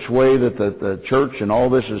which way that the church and all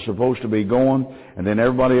this is supposed to be going, and then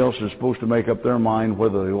everybody else is supposed to make up their mind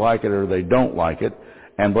whether they like it or they don't like it.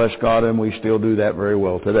 And bless God, and we still do that very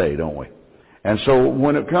well today, don't we? And so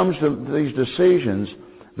when it comes to these decisions,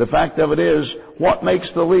 the fact of it is, what makes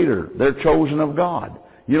the leader? They're chosen of God.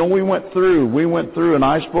 You know, we went through, and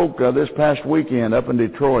I spoke this past weekend up in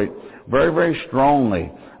Detroit very, very strongly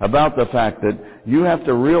about the fact that you have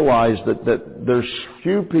to realize that there's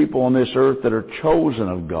few people on this earth that are chosen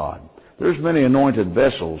of God. There's many anointed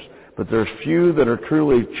vessels, but there's few that are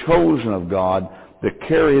truly chosen of God that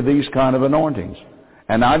carry these kind of anointings.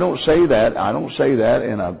 And I don't say that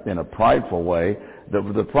in a prideful way.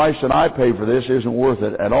 The price that I pay for this isn't worth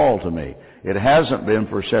it at all to me. It hasn't been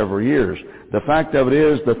for several years. The fact of it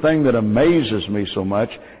is, the thing that amazes me so much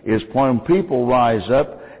is when people rise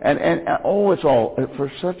up and it's all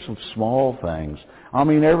for such small things. I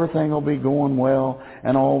mean, everything will be going well,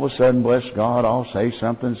 and all of a sudden, bless God, I'll say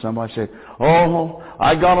something. Somebody said, "Oh,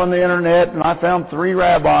 I got on the internet and I found 3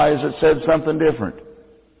 rabbis that said something different."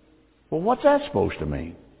 Well, what's that supposed to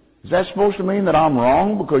mean? Is that supposed to mean that I'm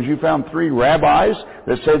wrong because you found 3 rabbis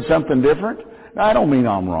that said something different? No, I don't mean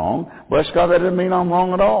I'm wrong. Bless God, that doesn't mean I'm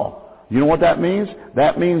wrong at all. You know what that means?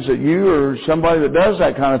 That means that you or somebody that does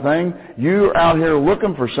that kind of thing, you're out here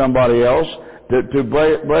looking for somebody else to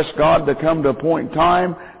bless God, to come to a point in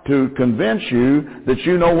time to convince you that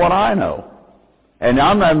you know what I know. And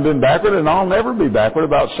I haven't been backward, and I'll never be backward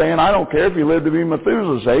about saying I don't care if you live to be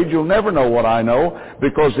Methuselah's age, you'll never know what I know,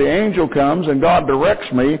 because the angel comes and God directs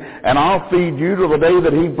me, and I'll feed you till the day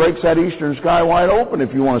that He breaks that eastern sky wide open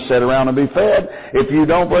if you want to sit around and be fed. If you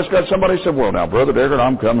don't, bless God, somebody said, "Well, now, Brother Deckard,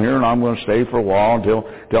 I'm coming here and I'm going to stay for a while until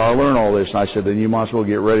I learn all this." And I said, "Then you might as well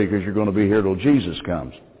get ready, because you're going to be here till Jesus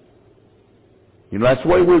comes." You know, that's the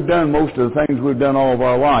way we've done most of the things we've done all of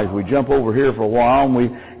our lives. We jump over here for a while and we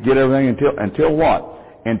get everything until what?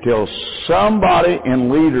 Until somebody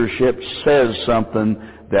in leadership says something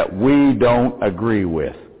that we don't agree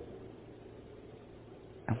with.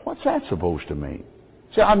 And what's that supposed to mean?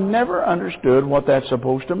 See, I've never understood what that's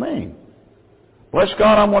supposed to mean. Bless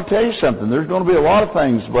God, I'm going to tell you something. There's going to be a lot of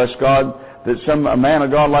things, bless God, that a man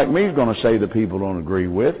of God like me is going to say that people don't agree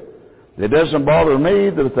with. It doesn't bother me.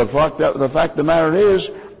 That the fact of the matter is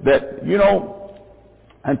that, you know,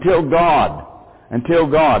 until God,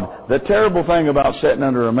 the terrible thing about sitting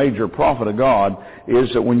under a major prophet of God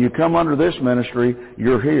is that when you come under this ministry,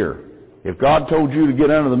 you're here. If God told you to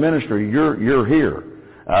get under the ministry, you're here.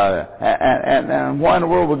 And why in the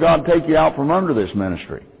world would God take you out from under this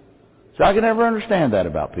ministry? So I can never understand that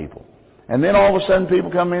about people. And then all of a sudden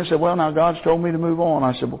people come in and say, "Well, now God's told me to move on."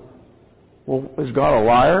 I said, well, is God a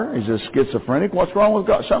liar? Is he schizophrenic? What's wrong with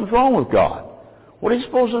God? Something's wrong with God. What do you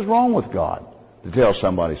suppose is wrong with God to tell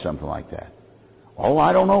somebody something like that? "Oh,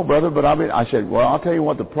 I don't know, brother, but I said, well, I'll tell you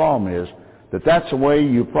what the problem is, that's the way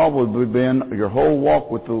you've probably been your whole walk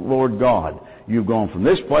with the Lord God. You've gone from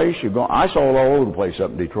this place, I saw it all over the place up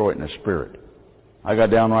in Detroit in the spirit. I got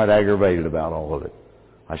downright aggravated about all of it.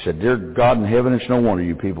 I said, dear God in heaven, it's no wonder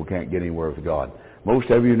you people can't get anywhere with God.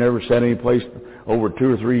 Most of you never sat any place over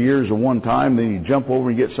 2 or 3 years at one time, then you jump over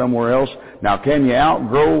and get somewhere else. Now, can you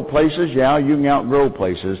outgrow places? Yeah, you can outgrow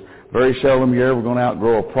places. Very seldom you're ever going to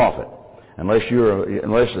outgrow a prophet, unless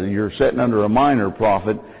you're sitting under a minor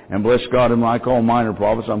prophet. And bless God, and when I call minor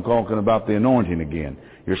prophets, I'm talking about the anointing again.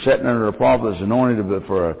 You're sitting under a prophet that's anointed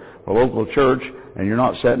for a local church, and you're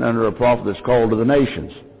not sitting under a prophet that's called to the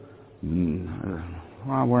nations.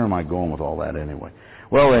 Well, where am I going with all that anyway?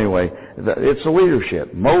 Well, anyway, it's the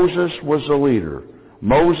leadership. Moses was the leader.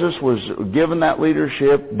 Moses was given that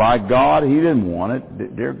leadership by God. He didn't want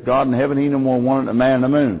it. Dear God in heaven, he no more wanted a man in the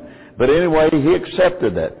moon. But anyway, he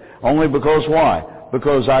accepted that. Only because why?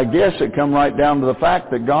 Because I guess it come right down to the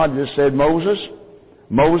fact that God just said, Moses,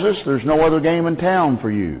 there's no other game in town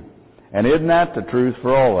for you. And isn't that the truth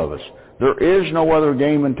for all of us? There is no other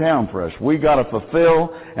game in town for us. We got to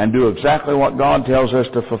fulfill and do exactly what God tells us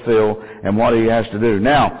to fulfill and what he has to do.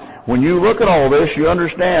 Now, when you look at all this, you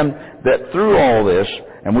understand that through all this,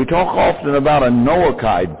 and we talk often about a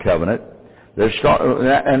Noahide covenant,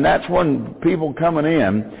 and that's when people coming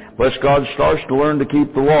in, bless God, starts to learn to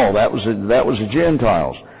keep the law. That was the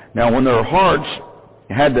Gentiles. Now, when their hearts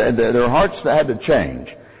had to change,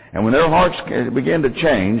 and when their hearts began to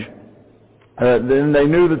change, then they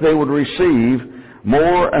knew that they would receive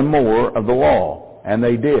more and more of the law. And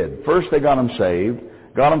they did. First they got them saved,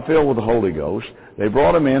 got them filled with the Holy Ghost. They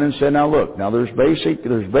brought them in and said, now look, now there's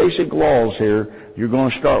basic laws here you're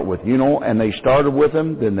going to start with. You know, and they started with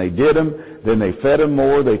them, then they did them, then they fed them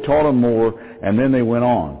more, they taught them more, and then they went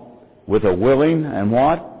on with a willing and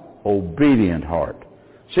what? Obedient heart.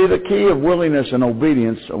 See, the key of willingness and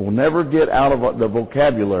obedience will never get out of the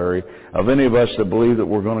vocabulary of any of us that believe that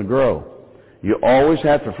we're going to grow. You always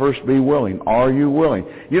have to first be willing. Are you willing?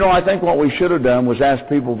 You know, I think what we should have done was ask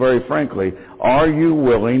people very frankly, are you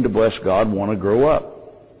willing to, bless God, want to grow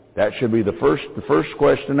up? That should be the first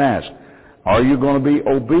question asked. Are you going to be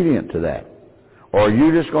obedient to that? Or are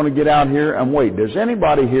you just going to get out here and wait? Does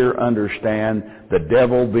anybody here understand the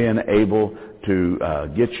devil being able to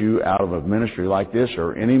get you out of a ministry like this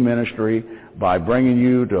or any ministry by bringing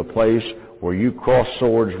you to a place where you cross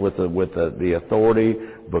swords with the authority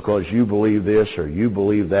because you believe this or you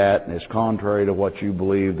believe that and it's contrary to what you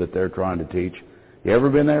believe that they're trying to teach? You ever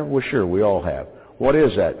been there? Well, sure, we all have. What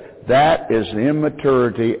is that? That is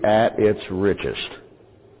immaturity at its richest.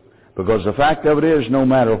 Because the fact of it is, no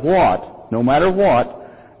matter what,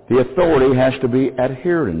 the authority has to be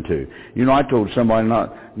adhered to. You know, I told somebody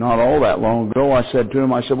not all that long ago, I said to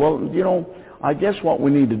him, well, you know, I guess what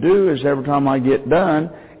we need to do is every time I get done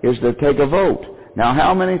is to take a vote. Now,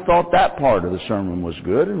 how many thought that part of the sermon was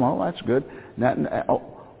good? And, well, that's good.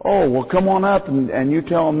 Well, come on up and you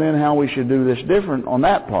tell them then how we should do this different on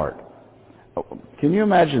that part. Can you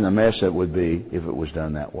imagine the mess it would be if it was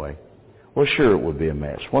done that way? Well, sure, it would be a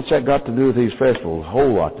mess. What's that got to do with these festivals? A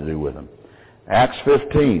whole lot to do with them. Acts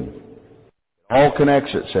 15. All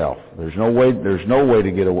connects itself. There's no way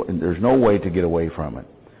to get away from it.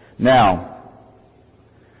 Now,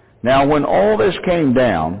 when all this came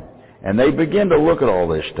down, and they begin to look at all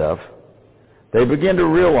this stuff, they begin to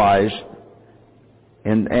realize,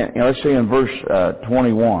 let's see in verse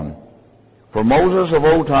 21, for Moses of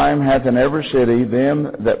old time hath in every city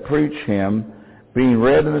them that preach him, being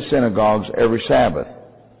read in the synagogues every Sabbath.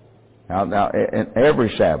 Now,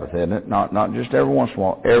 every Sabbath, isn't it? Not just every once in a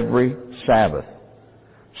while, every Sabbath.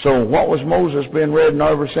 So what was Moses being read in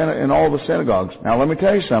all the synagogues? Now, let me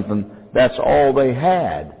tell you something. That's all they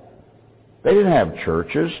had. They didn't have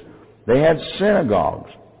churches. They had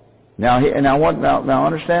synagogues. Now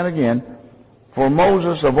understand again. For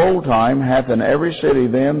Moses of old time hath in every city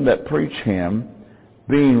them that preach him,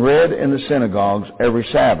 being read in the synagogues every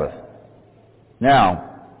Sabbath. Now,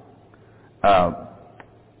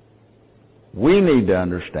 we need to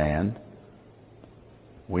understand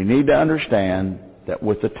that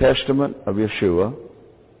with the testament of Yeshua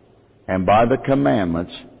and by the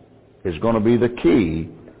commandments is going to be the key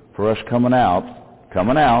for us coming out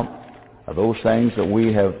of those things that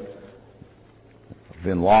we have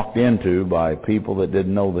been locked into by people that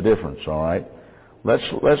didn't know the difference, all right? Let's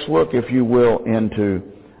look, if you will, into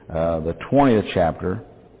the 20th chapter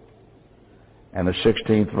and the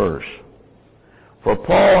 16th verse. For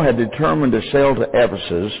Paul had determined to sail to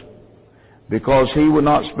Ephesus because he would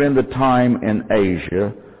not spend the time in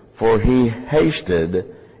Asia, for he hasted,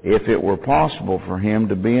 if it were possible for him,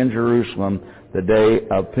 to be in Jerusalem the day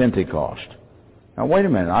of Pentecost. Now, wait a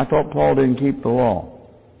minute. I thought Paul didn't keep the law.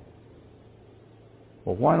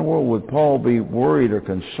 Well, why in the world would Paul be worried or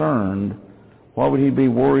concerned? Why would he be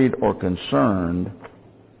worried or concerned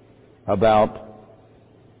about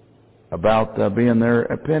being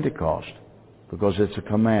there at Pentecost? Because it's a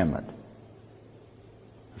commandment.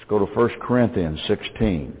 Let's go to 1 Corinthians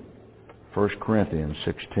 16. 1 Corinthians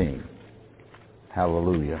 16.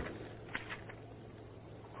 Hallelujah.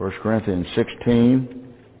 1 Corinthians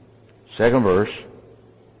 16, second verse.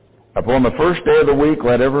 Upon the first day of the week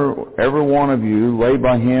let every one of you lay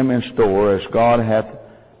by him in store as God hath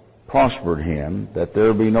prospered him, that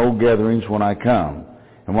there be no gatherings when I come.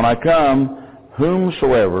 And when I come,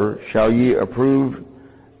 whomsoever shall ye approve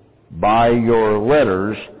by your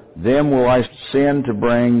letters, them will I send to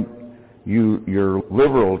bring you your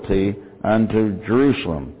liberality unto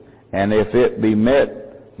Jerusalem. And if it be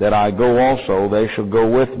met that I go also, they shall go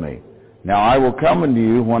with me. Now I will come unto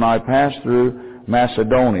you when I pass through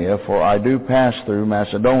Macedonia, for I do pass through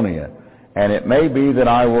Macedonia. And it may be that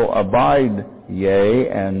I will abide, yea,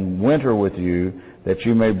 and winter with you, that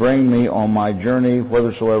you may bring me on my journey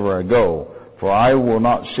whithersoever I go. For I will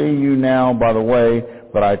not see you now by the way,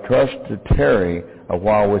 but I trust to tarry a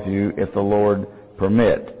while with you, if the Lord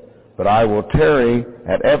permit. But I will tarry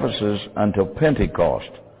at Ephesus until Pentecost.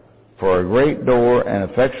 For a great door and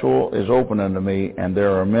effectual is open unto me, and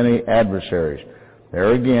there are many adversaries.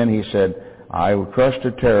 There again he said, I will trust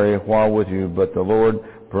to tarry a while with you, but the Lord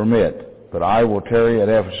permit. But I will tarry at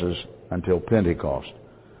Ephesus until Pentecost.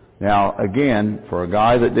 Now, again, for a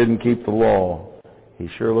guy that didn't keep the law, he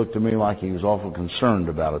sure looked to me like he was awful concerned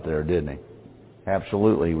about it there, didn't he?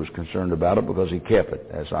 Absolutely, he was concerned about it because he kept it,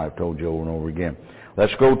 as I've told you over and over again.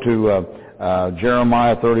 Let's go to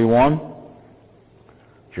Jeremiah 31.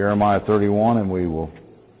 Jeremiah 31, and we will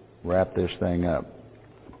wrap this thing up.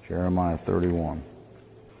 Jeremiah 31.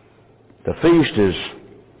 The feast is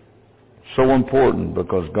so important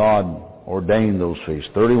because God ordained those feasts.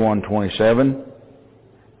 31:27.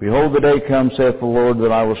 Behold, the day comes, saith the Lord,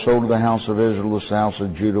 that I will sow to the house of Israel the house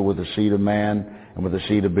of Judah with the seed of man and with the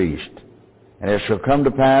seed of beast. And it shall come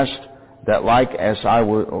to pass that like as I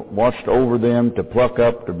watched over them to pluck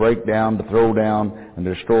up, to break down, to throw down, and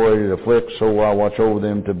destroy, to afflict, so will I watch over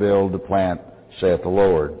them to build, to plant, saith the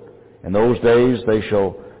Lord. In those days they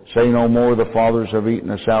shall say no more, the fathers have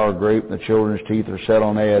eaten a sour grape, and the children's teeth are set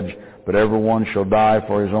on edge, but every one shall die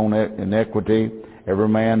for his own iniquity. Every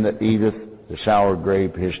man that eateth the sour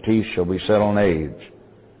grape, his teeth shall be set on edge.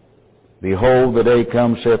 Behold, the day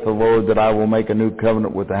comes, saith the Lord, that I will make a new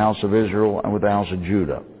covenant with the house of Israel and with the house of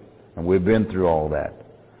Judah. And we've been through all that.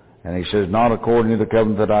 And he says, not according to the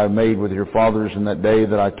covenant that I made with your fathers in that day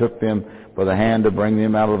that I took them by the hand to bring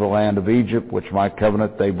them out of the land of Egypt, which my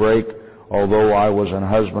covenant they break, although I was an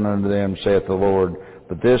husband unto them, saith the Lord.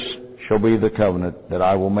 But this shall be the covenant that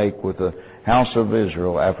I will make with the house of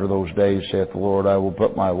Israel after those days, saith the Lord. I will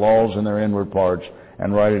put my laws in their inward parts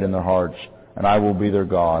and write it in their hearts, and I will be their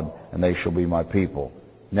God, and they shall be my people.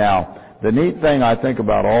 Now, the neat thing I think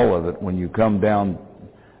about all of it, when you come down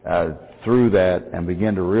through that and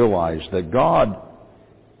begin to realize that God,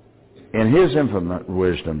 in His infinite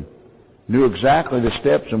wisdom, knew exactly the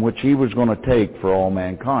steps in which He was going to take for all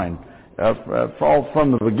mankind.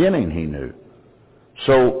 From the beginning He knew.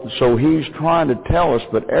 So He's trying to tell us,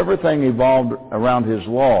 but everything evolved around His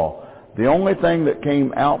law. The only thing that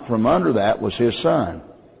came out from under that was His Son.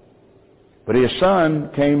 But His Son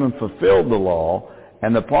came and fulfilled the law,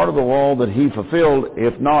 and the part of the law that He fulfilled,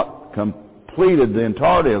 if not completed the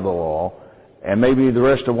entirety of the law, and maybe the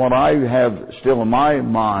rest of what I have still in my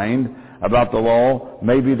mind about the law,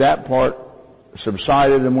 maybe that part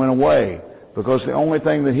subsided and went away. Because the only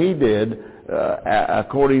thing that He did,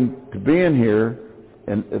 according to being here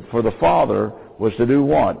and for the Father, was to do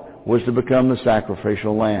what? Was to become the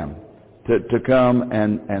sacrificial lamb. To come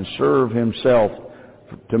and serve Himself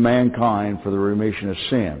to mankind for the remission of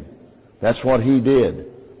sin. That's what He did.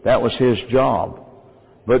 That was His job.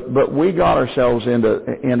 But we got ourselves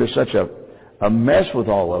into such a mess with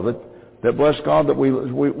all of it that, bless God, that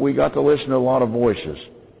we got to listen to a lot of voices.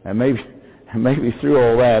 And maybe through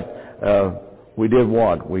all that, we did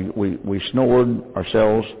what? We snored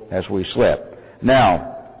ourselves as we slept.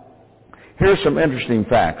 Now, here's some interesting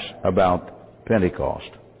facts about Pentecost.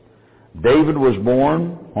 David was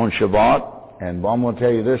born on Shabbat. And I'm going to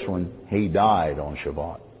tell you this one, he died on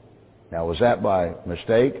Shabbat. Now, was that by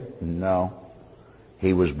mistake? No.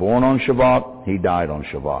 He was born on Shabbat. He died on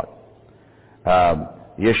Shabbat.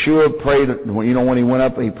 Yeshua prayed, when he went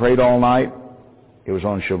up, he prayed all night. It was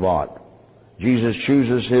on Shabbat. Jesus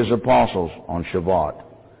chooses His apostles on Shabbat.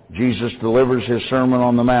 Jesus delivers His Sermon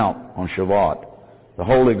on the Mount on Shabbat. The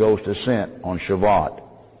Holy Ghost is sent on Shabbat.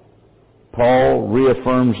 Paul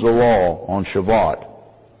reaffirms the law on Shabbat.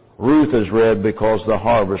 Ruth is read because the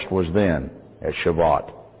harvest was then at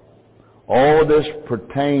Shabbat. All of this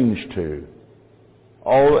pertains to,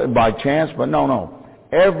 all by chance, but no.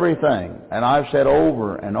 Everything, and I've said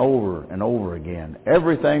over and over and over again,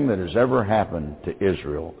 everything that has ever happened to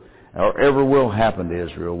Israel, or ever will happen to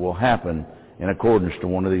Israel, will happen in accordance to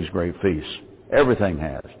one of these great feasts. Everything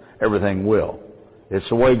has. Everything will. It's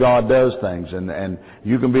the way God does things, and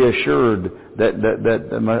you can be assured that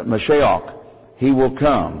the Mashiach, He will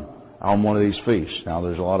come on one of these feasts. Now,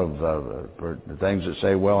 there's a lot of things that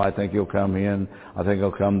say, well, I think He'll come in, I think He'll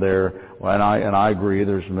come there, well, and I agree,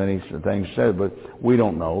 there's many things said, but we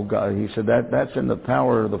don't know. God, He said that's in the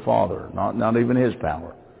power of the Father, not even His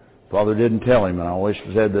power. The Father didn't tell Him, and I always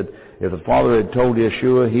said that if the Father had told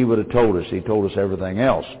Yeshua, He would have told us. He told us everything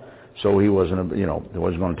else, so He wasn't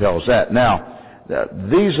going to tell us that. Now,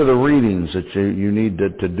 these are the readings that you need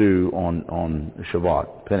to do on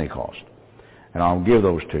Shabbat, Pentecost, and I'll give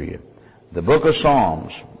those to you. The book of Psalms,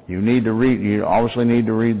 you obviously need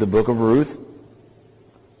to read the book of Ruth,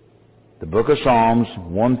 the book of Psalms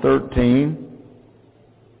 113,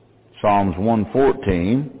 Psalms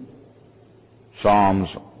 114, Psalms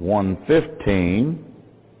 115,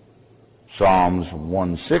 Psalms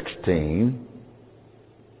 116,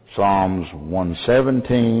 Psalms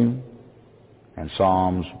 117, and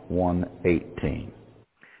Psalms 118.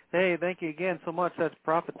 Hey, thank you again so much. That's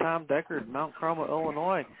Prophet Tom Deckard, Mount Carmel,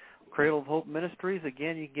 Illinois, Cradle of Hope Ministries.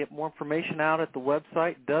 Again, you can get more information out at the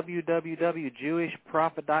website,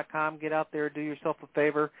 www.jewishprophet.com. Get out there, do yourself a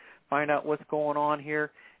favor, find out what's going on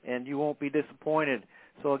here, and you won't be disappointed.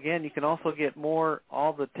 So, again, you can also get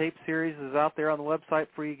all the tape series is out there on the website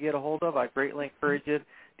for you to get a hold of. I greatly encourage you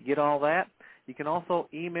to get all that. You can also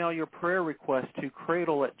email your prayer request to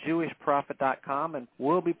cradle@jewishprophet.com, and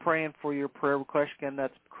we'll be praying for your prayer request. Again,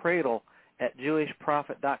 that's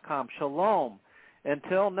cradle@jewishprophet.com. Shalom.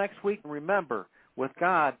 Until next week, remember, with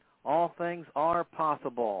God, all things are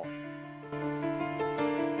possible.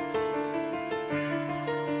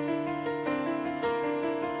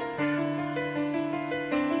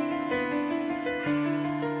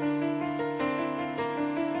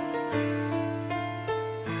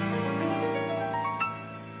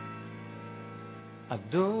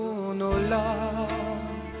 אדון עולם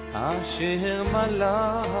אשר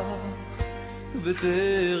מלך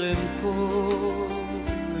בטרם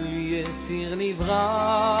כל יציר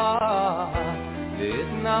נברא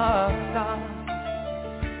ואת נעשה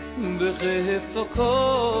בחפצו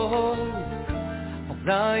כל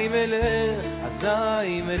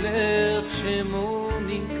אזי מלך שמו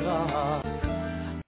נקרא